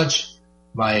stay in touch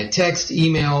via text,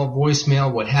 email,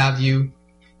 voicemail, what have you.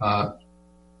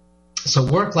 So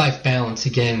work-life balance,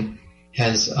 again,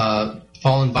 has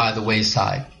fallen by the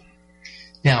wayside.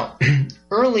 Now,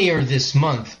 earlier this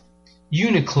month,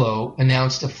 Uniqlo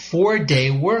announced a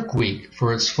 4-day work week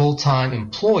for its full-time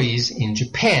employees in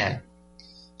Japan.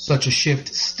 Such a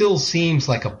shift still seems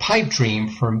like a pipe dream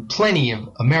for plenty of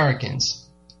Americans.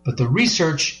 But the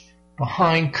research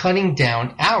behind cutting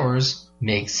down hours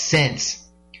makes sense.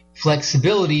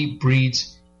 Flexibility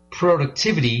breeds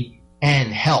productivity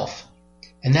and health.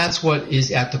 And that's what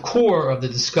is at the core of the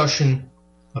discussion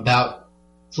about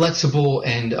flexible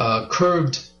and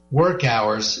curbed work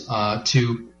hours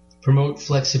to promote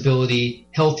flexibility,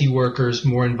 healthy workers,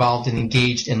 more involved and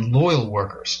engaged and loyal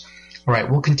workers. All right,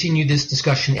 we'll continue this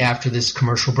discussion after this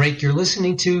commercial break. You're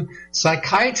listening to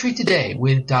Psychiatry Today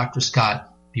with Dr.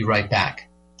 Scott. Be right back.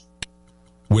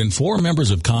 When 4 members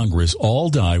of Congress all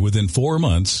die within 4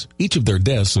 months, each of their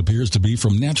deaths appears to be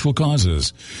from natural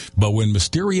causes. But when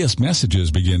mysterious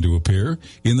messages begin to appear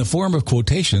in the form of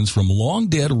quotations from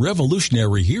long-dead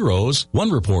revolutionary heroes,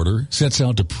 one reporter sets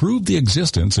out to prove the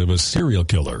existence of a serial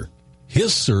killer.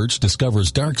 His search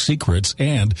discovers dark secrets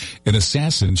and an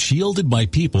assassin shielded by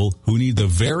people who need the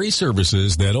very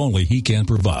services that only he can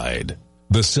provide.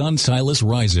 The Sun Silas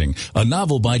Rising, a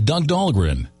novel by Doug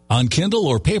Dahlgren, on Kindle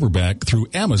or paperback through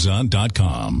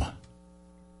Amazon.com.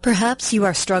 Perhaps you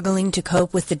are struggling to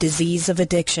cope with the disease of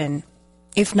addiction.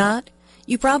 If not,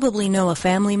 you probably know a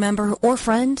family member or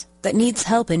friend that needs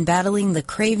help in battling the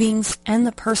cravings and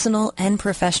the personal and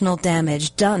professional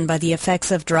damage done by the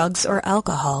effects of drugs or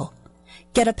alcohol.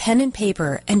 Get a pen and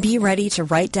paper and be ready to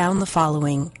write down the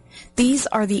following. These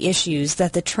are the issues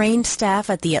that the trained staff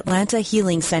at the Atlanta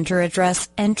Healing Center address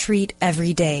and treat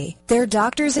every day. Their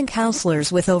doctors and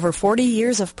counselors with over 40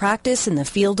 years of practice in the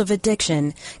field of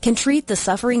addiction can treat the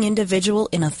suffering individual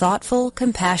in a thoughtful,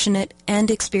 compassionate,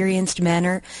 and experienced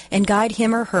manner and guide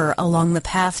him or her along the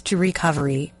path to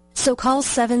recovery. So call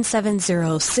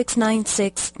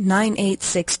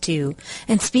 770-696-9862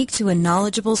 and speak to a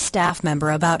knowledgeable staff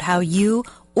member about how you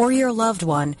or your loved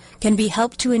one can be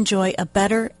helped to enjoy a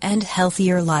better and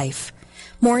healthier life.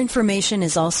 More information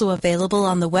is also available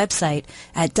on the website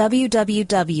at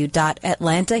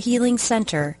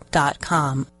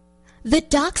www.atlantahealingcenter.com. The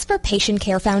Docs for Patient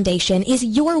Care Foundation is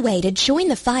your way to join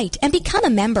the fight and become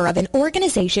a member of an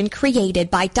organization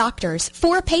created by doctors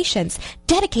for patients,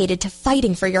 dedicated to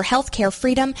fighting for your healthcare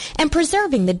freedom and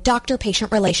preserving the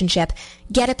doctor-patient relationship.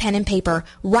 Get a pen and paper.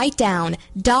 Write down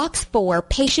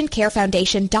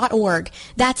docs4patientcarefoundation.org.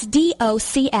 That's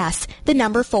DOCS, the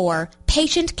number 4,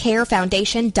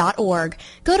 patientcarefoundation.org.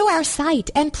 Go to our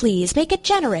site and please make a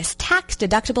generous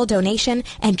tax-deductible donation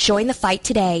and join the fight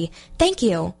today. Thank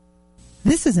you.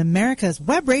 This is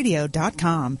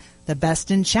AmericasWebRadio.com, the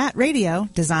best in chat radio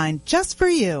designed just for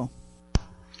you.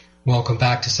 Welcome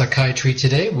back to Psychiatry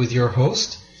Today with your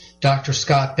host, Dr.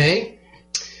 Scott Bay.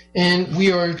 And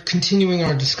we are continuing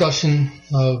our discussion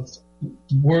of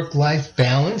work-life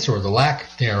balance, or the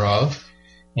lack thereof,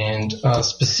 and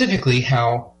specifically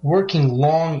how working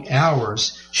long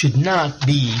hours should not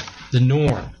be the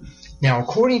norm. Now,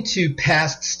 according to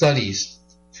past studies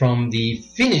from the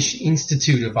Finnish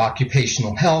Institute of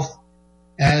Occupational Health,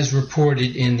 as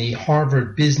reported in the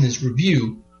Harvard Business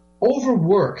Review,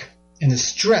 overwork and the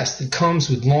stress that comes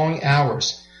with long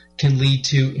hours can lead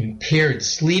to impaired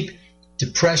sleep,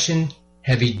 depression,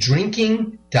 heavy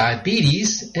drinking,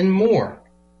 diabetes, and more.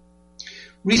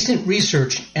 Recent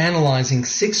research analyzing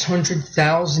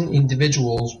 600,000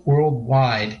 individuals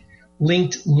worldwide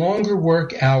linked longer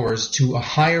work hours to a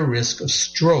higher risk of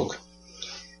stroke.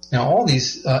 Now, all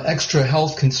these extra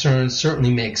health concerns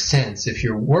certainly make sense. If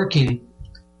you're working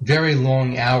very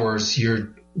long hours,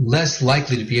 you're less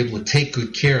likely to be able to take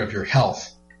good care of your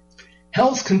health.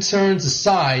 Health concerns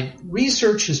aside,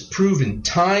 research has proven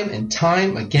time and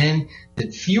time again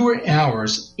that fewer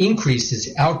hours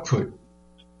increases output,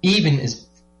 even as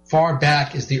far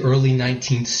back as the early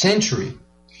 19th century,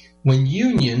 when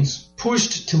unions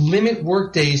pushed to limit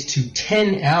workdays to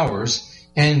 10 hours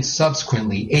and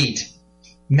subsequently 8.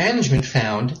 Management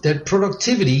found that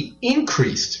productivity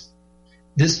increased.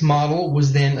 This model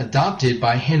was then adopted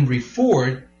by Henry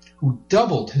Ford, who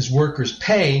doubled his workers'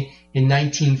 pay in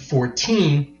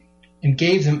 1914 and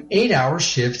gave them 8-hour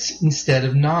shifts instead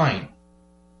of 9.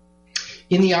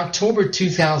 In the October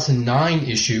 2009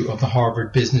 issue of the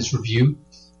Harvard Business Review,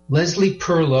 Leslie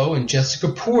Perlow and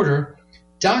Jessica Porter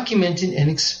documented an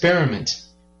experiment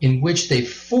in which they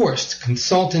forced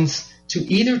consultants to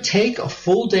either take a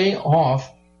full day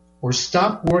off or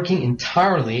stop working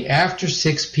entirely after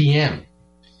 6 p.m.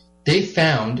 They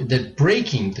found that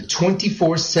breaking the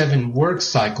 24/7 work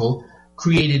cycle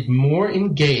created more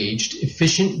engaged,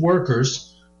 efficient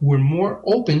workers who were more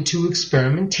open to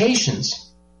experimentations.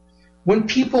 When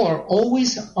people are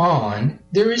always on,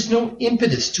 there is no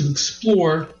impetus to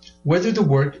explore whether the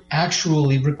work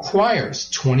actually requires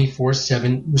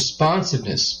 24/7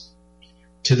 responsiveness.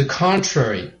 To the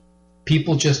contrary,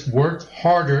 people just work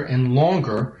harder and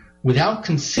longer without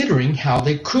considering how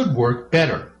they could work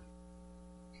better.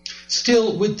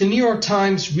 Still, with the New York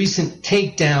Times' recent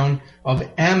takedown of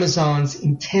Amazon's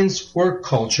intense work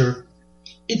culture,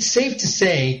 it's safe to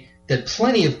say that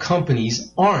plenty of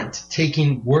companies aren't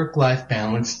taking work-life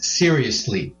balance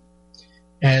seriously.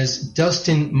 As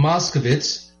Dustin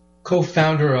Moskovitz,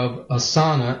 co-founder of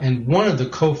Asana and one of the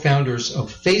co-founders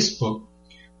of Facebook,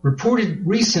 reported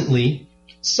recently,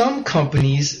 some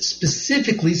companies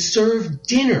specifically serve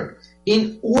dinner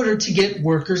in order to get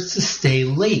workers to stay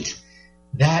late.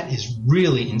 That is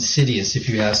really insidious, if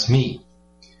you ask me.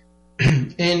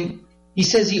 And he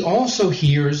says he also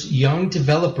hears young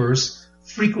developers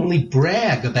frequently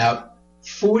brag about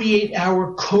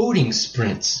 48-hour coding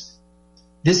sprints.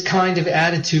 This kind of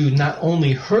attitude not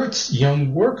only hurts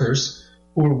young workers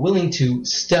who are willing to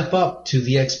step up to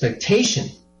the expectation,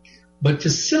 but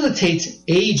facilitates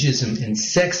ageism and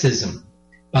sexism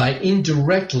by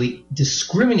indirectly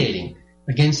discriminating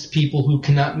against people who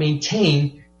cannot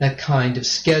maintain that kind of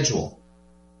schedule.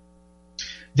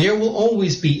 There will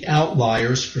always be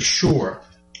outliers for sure,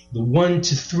 the 1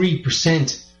 to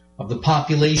 3% of the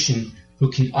population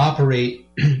who can operate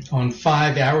on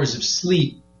 5 hours of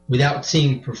sleep without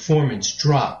seeing performance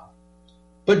drop.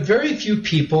 But very few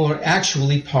people are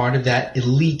actually part of that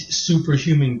elite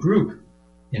superhuman group,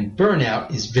 and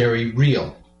burnout is very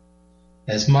real.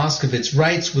 As Moskovitz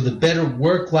writes, with a better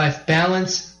work-life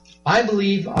balance, I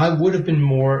believe I would have been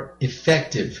more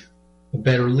effective, a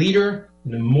better leader,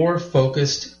 and a more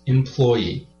focused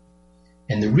employee.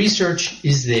 And the research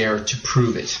is there to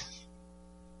prove it.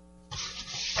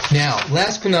 Now,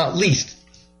 last but not least,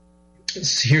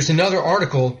 here's another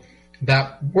article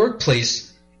about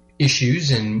workplace issues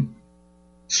and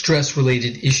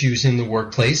stress-related issues in the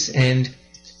workplace, and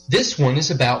this one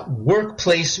is about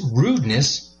workplace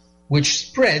rudeness, which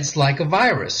spreads like a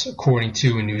virus, according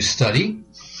to a new study.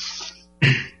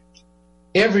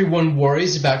 Everyone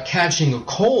worries about catching a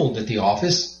cold at the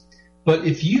office, but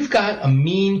if you've got a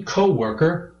mean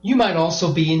coworker, you might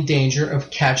also be in danger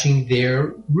of catching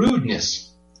their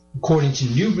rudeness, according to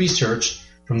new research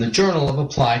from the Journal of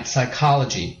Applied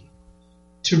Psychology.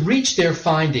 To reach their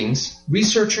findings,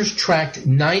 researchers tracked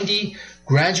 90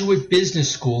 graduate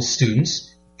business school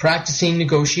students practicing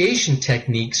negotiation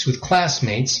techniques with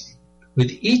classmates, with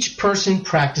each person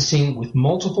practicing with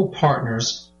multiple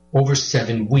partners over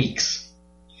 7 weeks.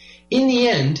 In the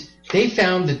end, they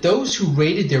found that those who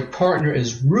rated their partner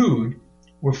as rude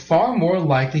were far more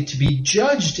likely to be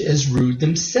judged as rude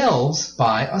themselves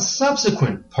by a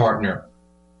subsequent partner.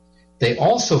 They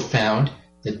also found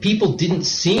that people didn't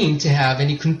seem to have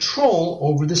any control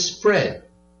over the spread.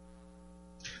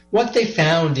 What they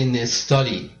found in this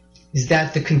study is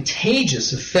that the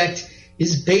contagious effect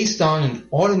is based on an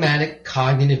automatic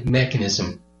cognitive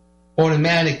mechanism,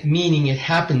 Automatic meaning it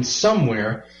happens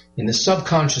somewhere in the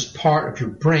subconscious part of your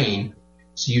brain,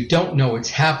 so you don't know it's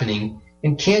happening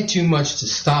and can't do much to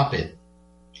stop it.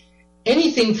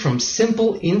 Anything from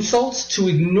simple insults to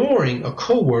ignoring a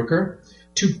coworker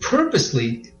to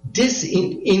purposely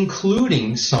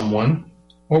disincluding someone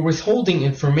or withholding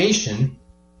information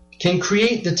can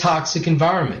create the toxic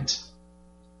environment.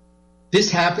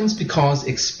 This happens because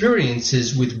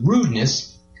experiences with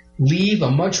rudeness leave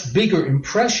a much bigger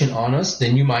impression on us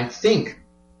than you might think.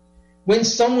 When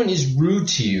someone is rude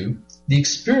to you, the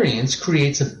experience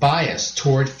creates a bias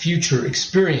toward future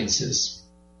experiences.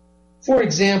 For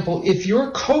example, if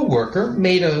your coworker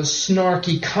made a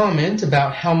snarky comment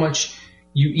about how much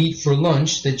you eat for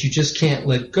lunch that you just can't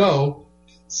let go,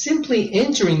 simply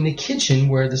entering the kitchen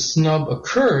where the snub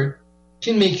occurred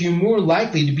can make you more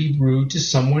likely to be rude to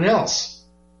someone else.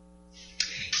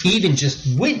 Even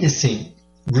just witnessing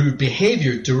rude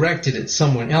behavior directed at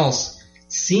someone else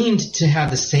seemed to have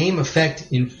the same effect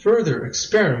in further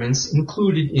experiments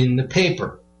included in the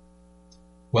paper.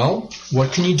 Well,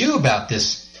 what can you do about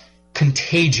this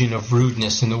contagion of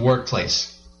rudeness in the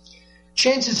workplace?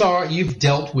 Chances are you've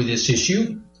dealt with this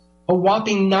issue. A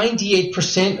whopping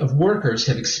 98% of workers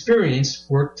have experienced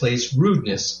workplace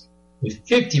rudeness, with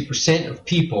 50% of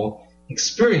people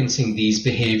experiencing these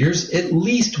behaviors at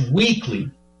least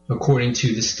weekly, according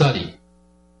to the study.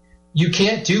 You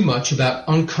can't do much about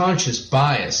unconscious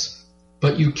bias,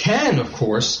 but you can, of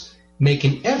course, make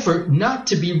an effort not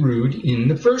to be rude in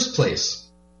the first place.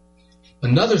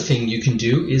 Another thing you can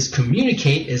do is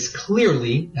communicate as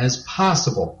clearly as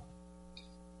possible.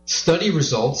 Study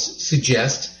results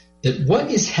suggest that what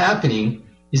is happening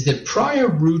is that prior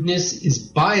rudeness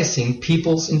is biasing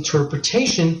people's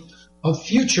interpretation of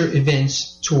future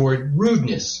events toward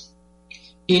rudeness.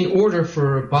 In order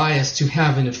for a bias to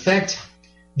have an effect,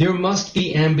 there must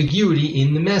be ambiguity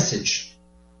in the message.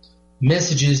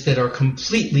 Messages that are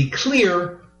completely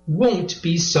clear won't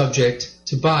be subject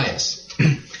to bias.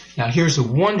 Now, here's a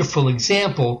wonderful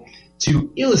example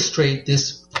to illustrate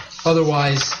this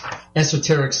otherwise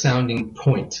esoteric-sounding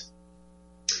point.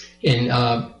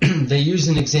 And they use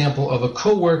an example of a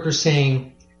coworker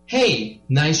saying, "Hey,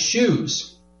 nice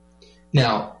shoes."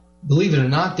 Now, believe it or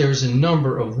not, there's a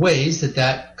number of ways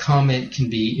that comment can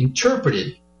be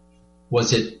interpreted.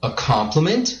 Was it a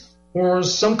compliment or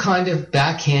some kind of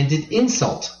backhanded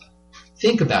insult?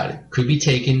 Think about it. Could be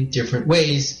taken different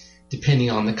ways depending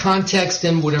on the context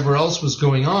and whatever else was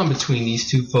going on between these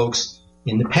two folks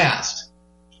in the past.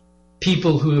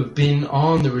 People who have been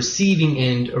on the receiving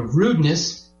end of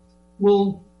rudeness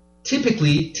will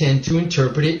typically tend to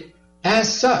interpret it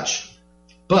as such.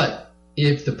 But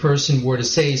if the person were to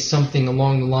say something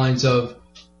along the lines of,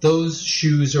 "Those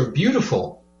shoes are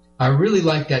beautiful. I really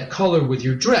like that color with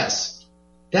your dress,"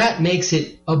 that makes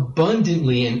it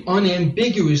abundantly and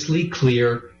unambiguously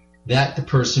clear that the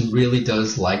person really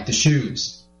does like the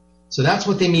shoes. So that's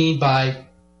what they mean by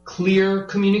clear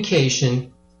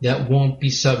communication that won't be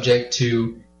subject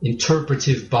to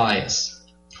interpretive bias.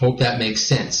 Hope that makes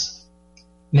sense.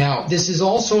 Now, this is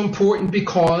also important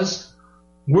because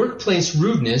workplace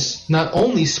rudeness not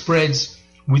only spreads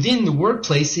within the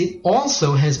workplace, it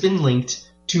also has been linked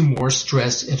to more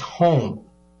stress at home.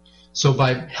 So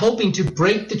by helping to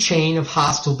break the chain of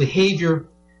hostile behavior,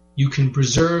 you can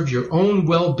preserve your own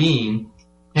well-being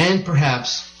and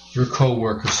perhaps your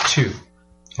coworkers too.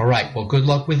 All right, well, good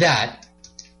luck with that.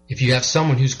 If you have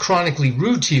someone who's chronically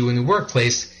rude to you in the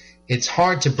workplace, it's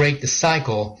hard to break the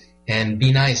cycle and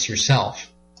be nice yourself.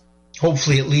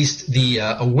 Hopefully, at least the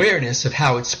awareness of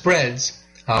how it spreads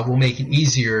will make it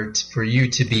easier for you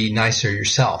to be nicer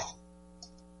yourself.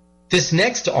 This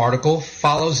next article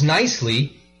follows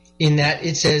nicely in that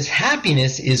it says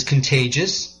happiness is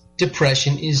contagious,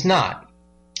 depression is not.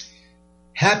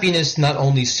 Happiness not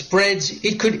only spreads,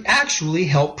 it could actually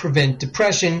help prevent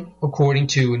depression, according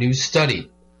to a new study.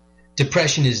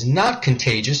 Depression is not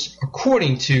contagious,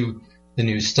 according to the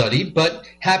new study, but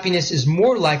happiness is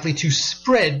more likely to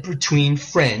spread between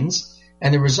friends,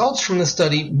 and the results from the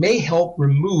study may help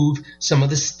remove some of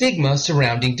the stigma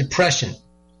surrounding depression.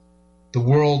 The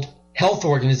World Health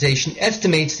Organization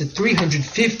estimates that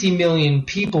 350 million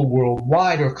people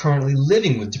worldwide are currently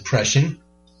living with depression.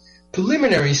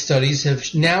 Preliminary studies have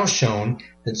now shown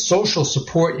that social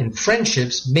support and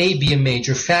friendships may be a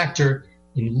major factor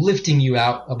in lifting you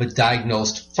out of a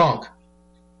diagnosed funk.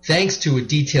 Thanks to a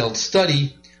detailed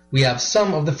study, we have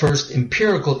some of the first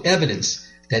empirical evidence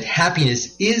that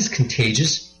happiness is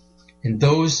contagious and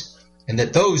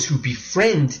that those who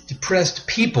befriend depressed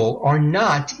people are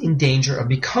not in danger of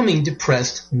becoming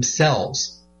depressed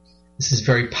themselves. This is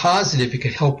very positive. It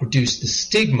could help reduce the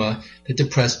stigma that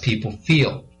depressed people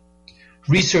feel.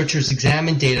 Researchers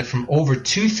examined data from over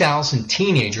 2,000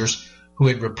 teenagers who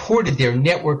had reported their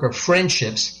network of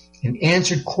friendships and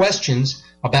answered questions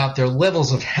about their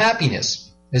levels of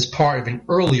happiness as part of an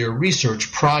earlier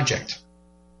research project.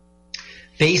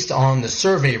 Based on the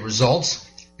survey results,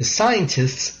 the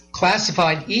scientists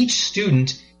classified each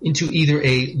student into either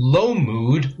a low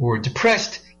mood or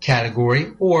depressed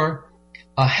category or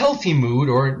a healthy mood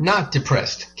or not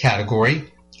depressed category.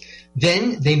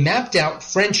 Then they mapped out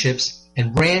friendships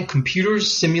and ran computer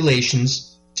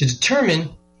simulations to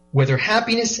determine whether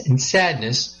happiness and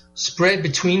sadness spread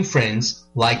between friends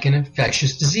like an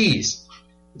infectious disease.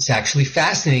 It's actually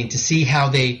fascinating to see how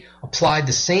they applied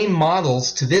the same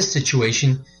models to this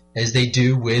situation as they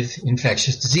do with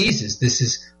infectious diseases. This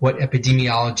is what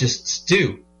epidemiologists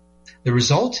do. The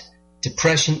result?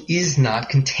 Depression is not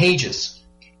contagious.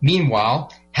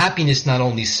 Meanwhile, happiness not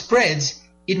only spreads,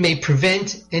 it may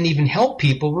prevent and even help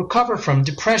people recover from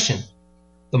depression.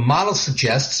 The model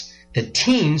suggests that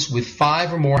teens with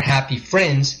 5 or more happy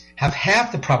friends have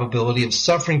half the probability of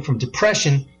suffering from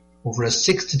depression over a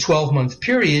 6 to 12 month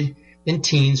period than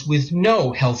teens with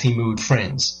no healthy mood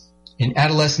friends. And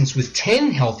adolescents with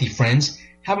 10 healthy friends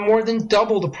have more than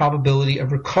double the probability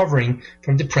of recovering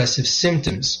from depressive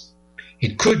symptoms.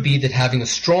 It could be that having a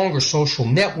stronger social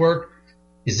network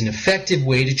is an effective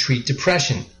way to treat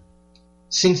depression.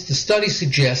 Since the study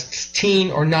suggests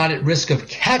teens are not at risk of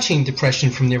catching depression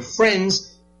from their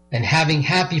friends, and having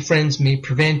happy friends may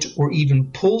prevent or even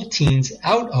pull teens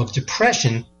out of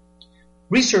depression,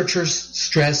 researchers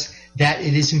stress that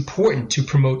it is important to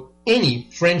promote any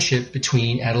friendship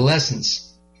between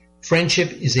adolescents.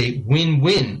 Friendship is a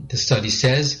win-win, the study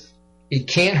says. It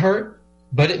can't hurt,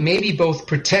 but it may be both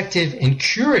protective and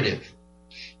curative.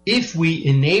 If we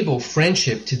enable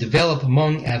friendship to develop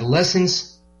among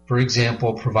adolescents, for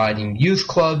example, providing youth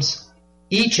clubs,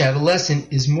 each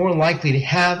adolescent is more likely to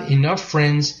have enough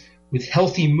friends with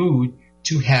healthy mood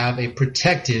to have a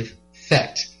protective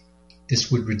effect.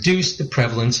 This would reduce the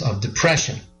prevalence of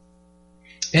depression.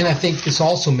 And I think this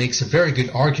also makes a very good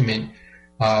argument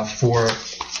for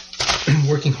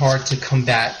working hard to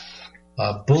combat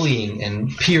bullying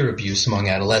and peer abuse among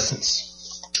adolescents.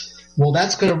 Well,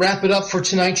 that's going to wrap it up for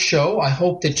tonight's show. I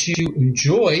hope that you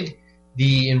enjoyed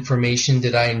the information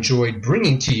that I enjoyed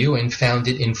bringing to you and found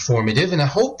it informative. And I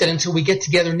hope that until we get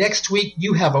together next week,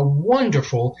 you have a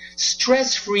wonderful,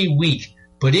 stress-free week.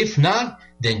 But if not,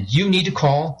 then you need to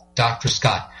call Dr.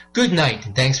 Scott. Good night,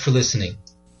 and thanks for listening.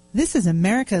 This is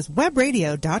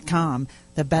AmericasWebRadio.com,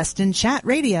 the best in chat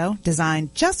radio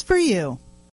designed just for you.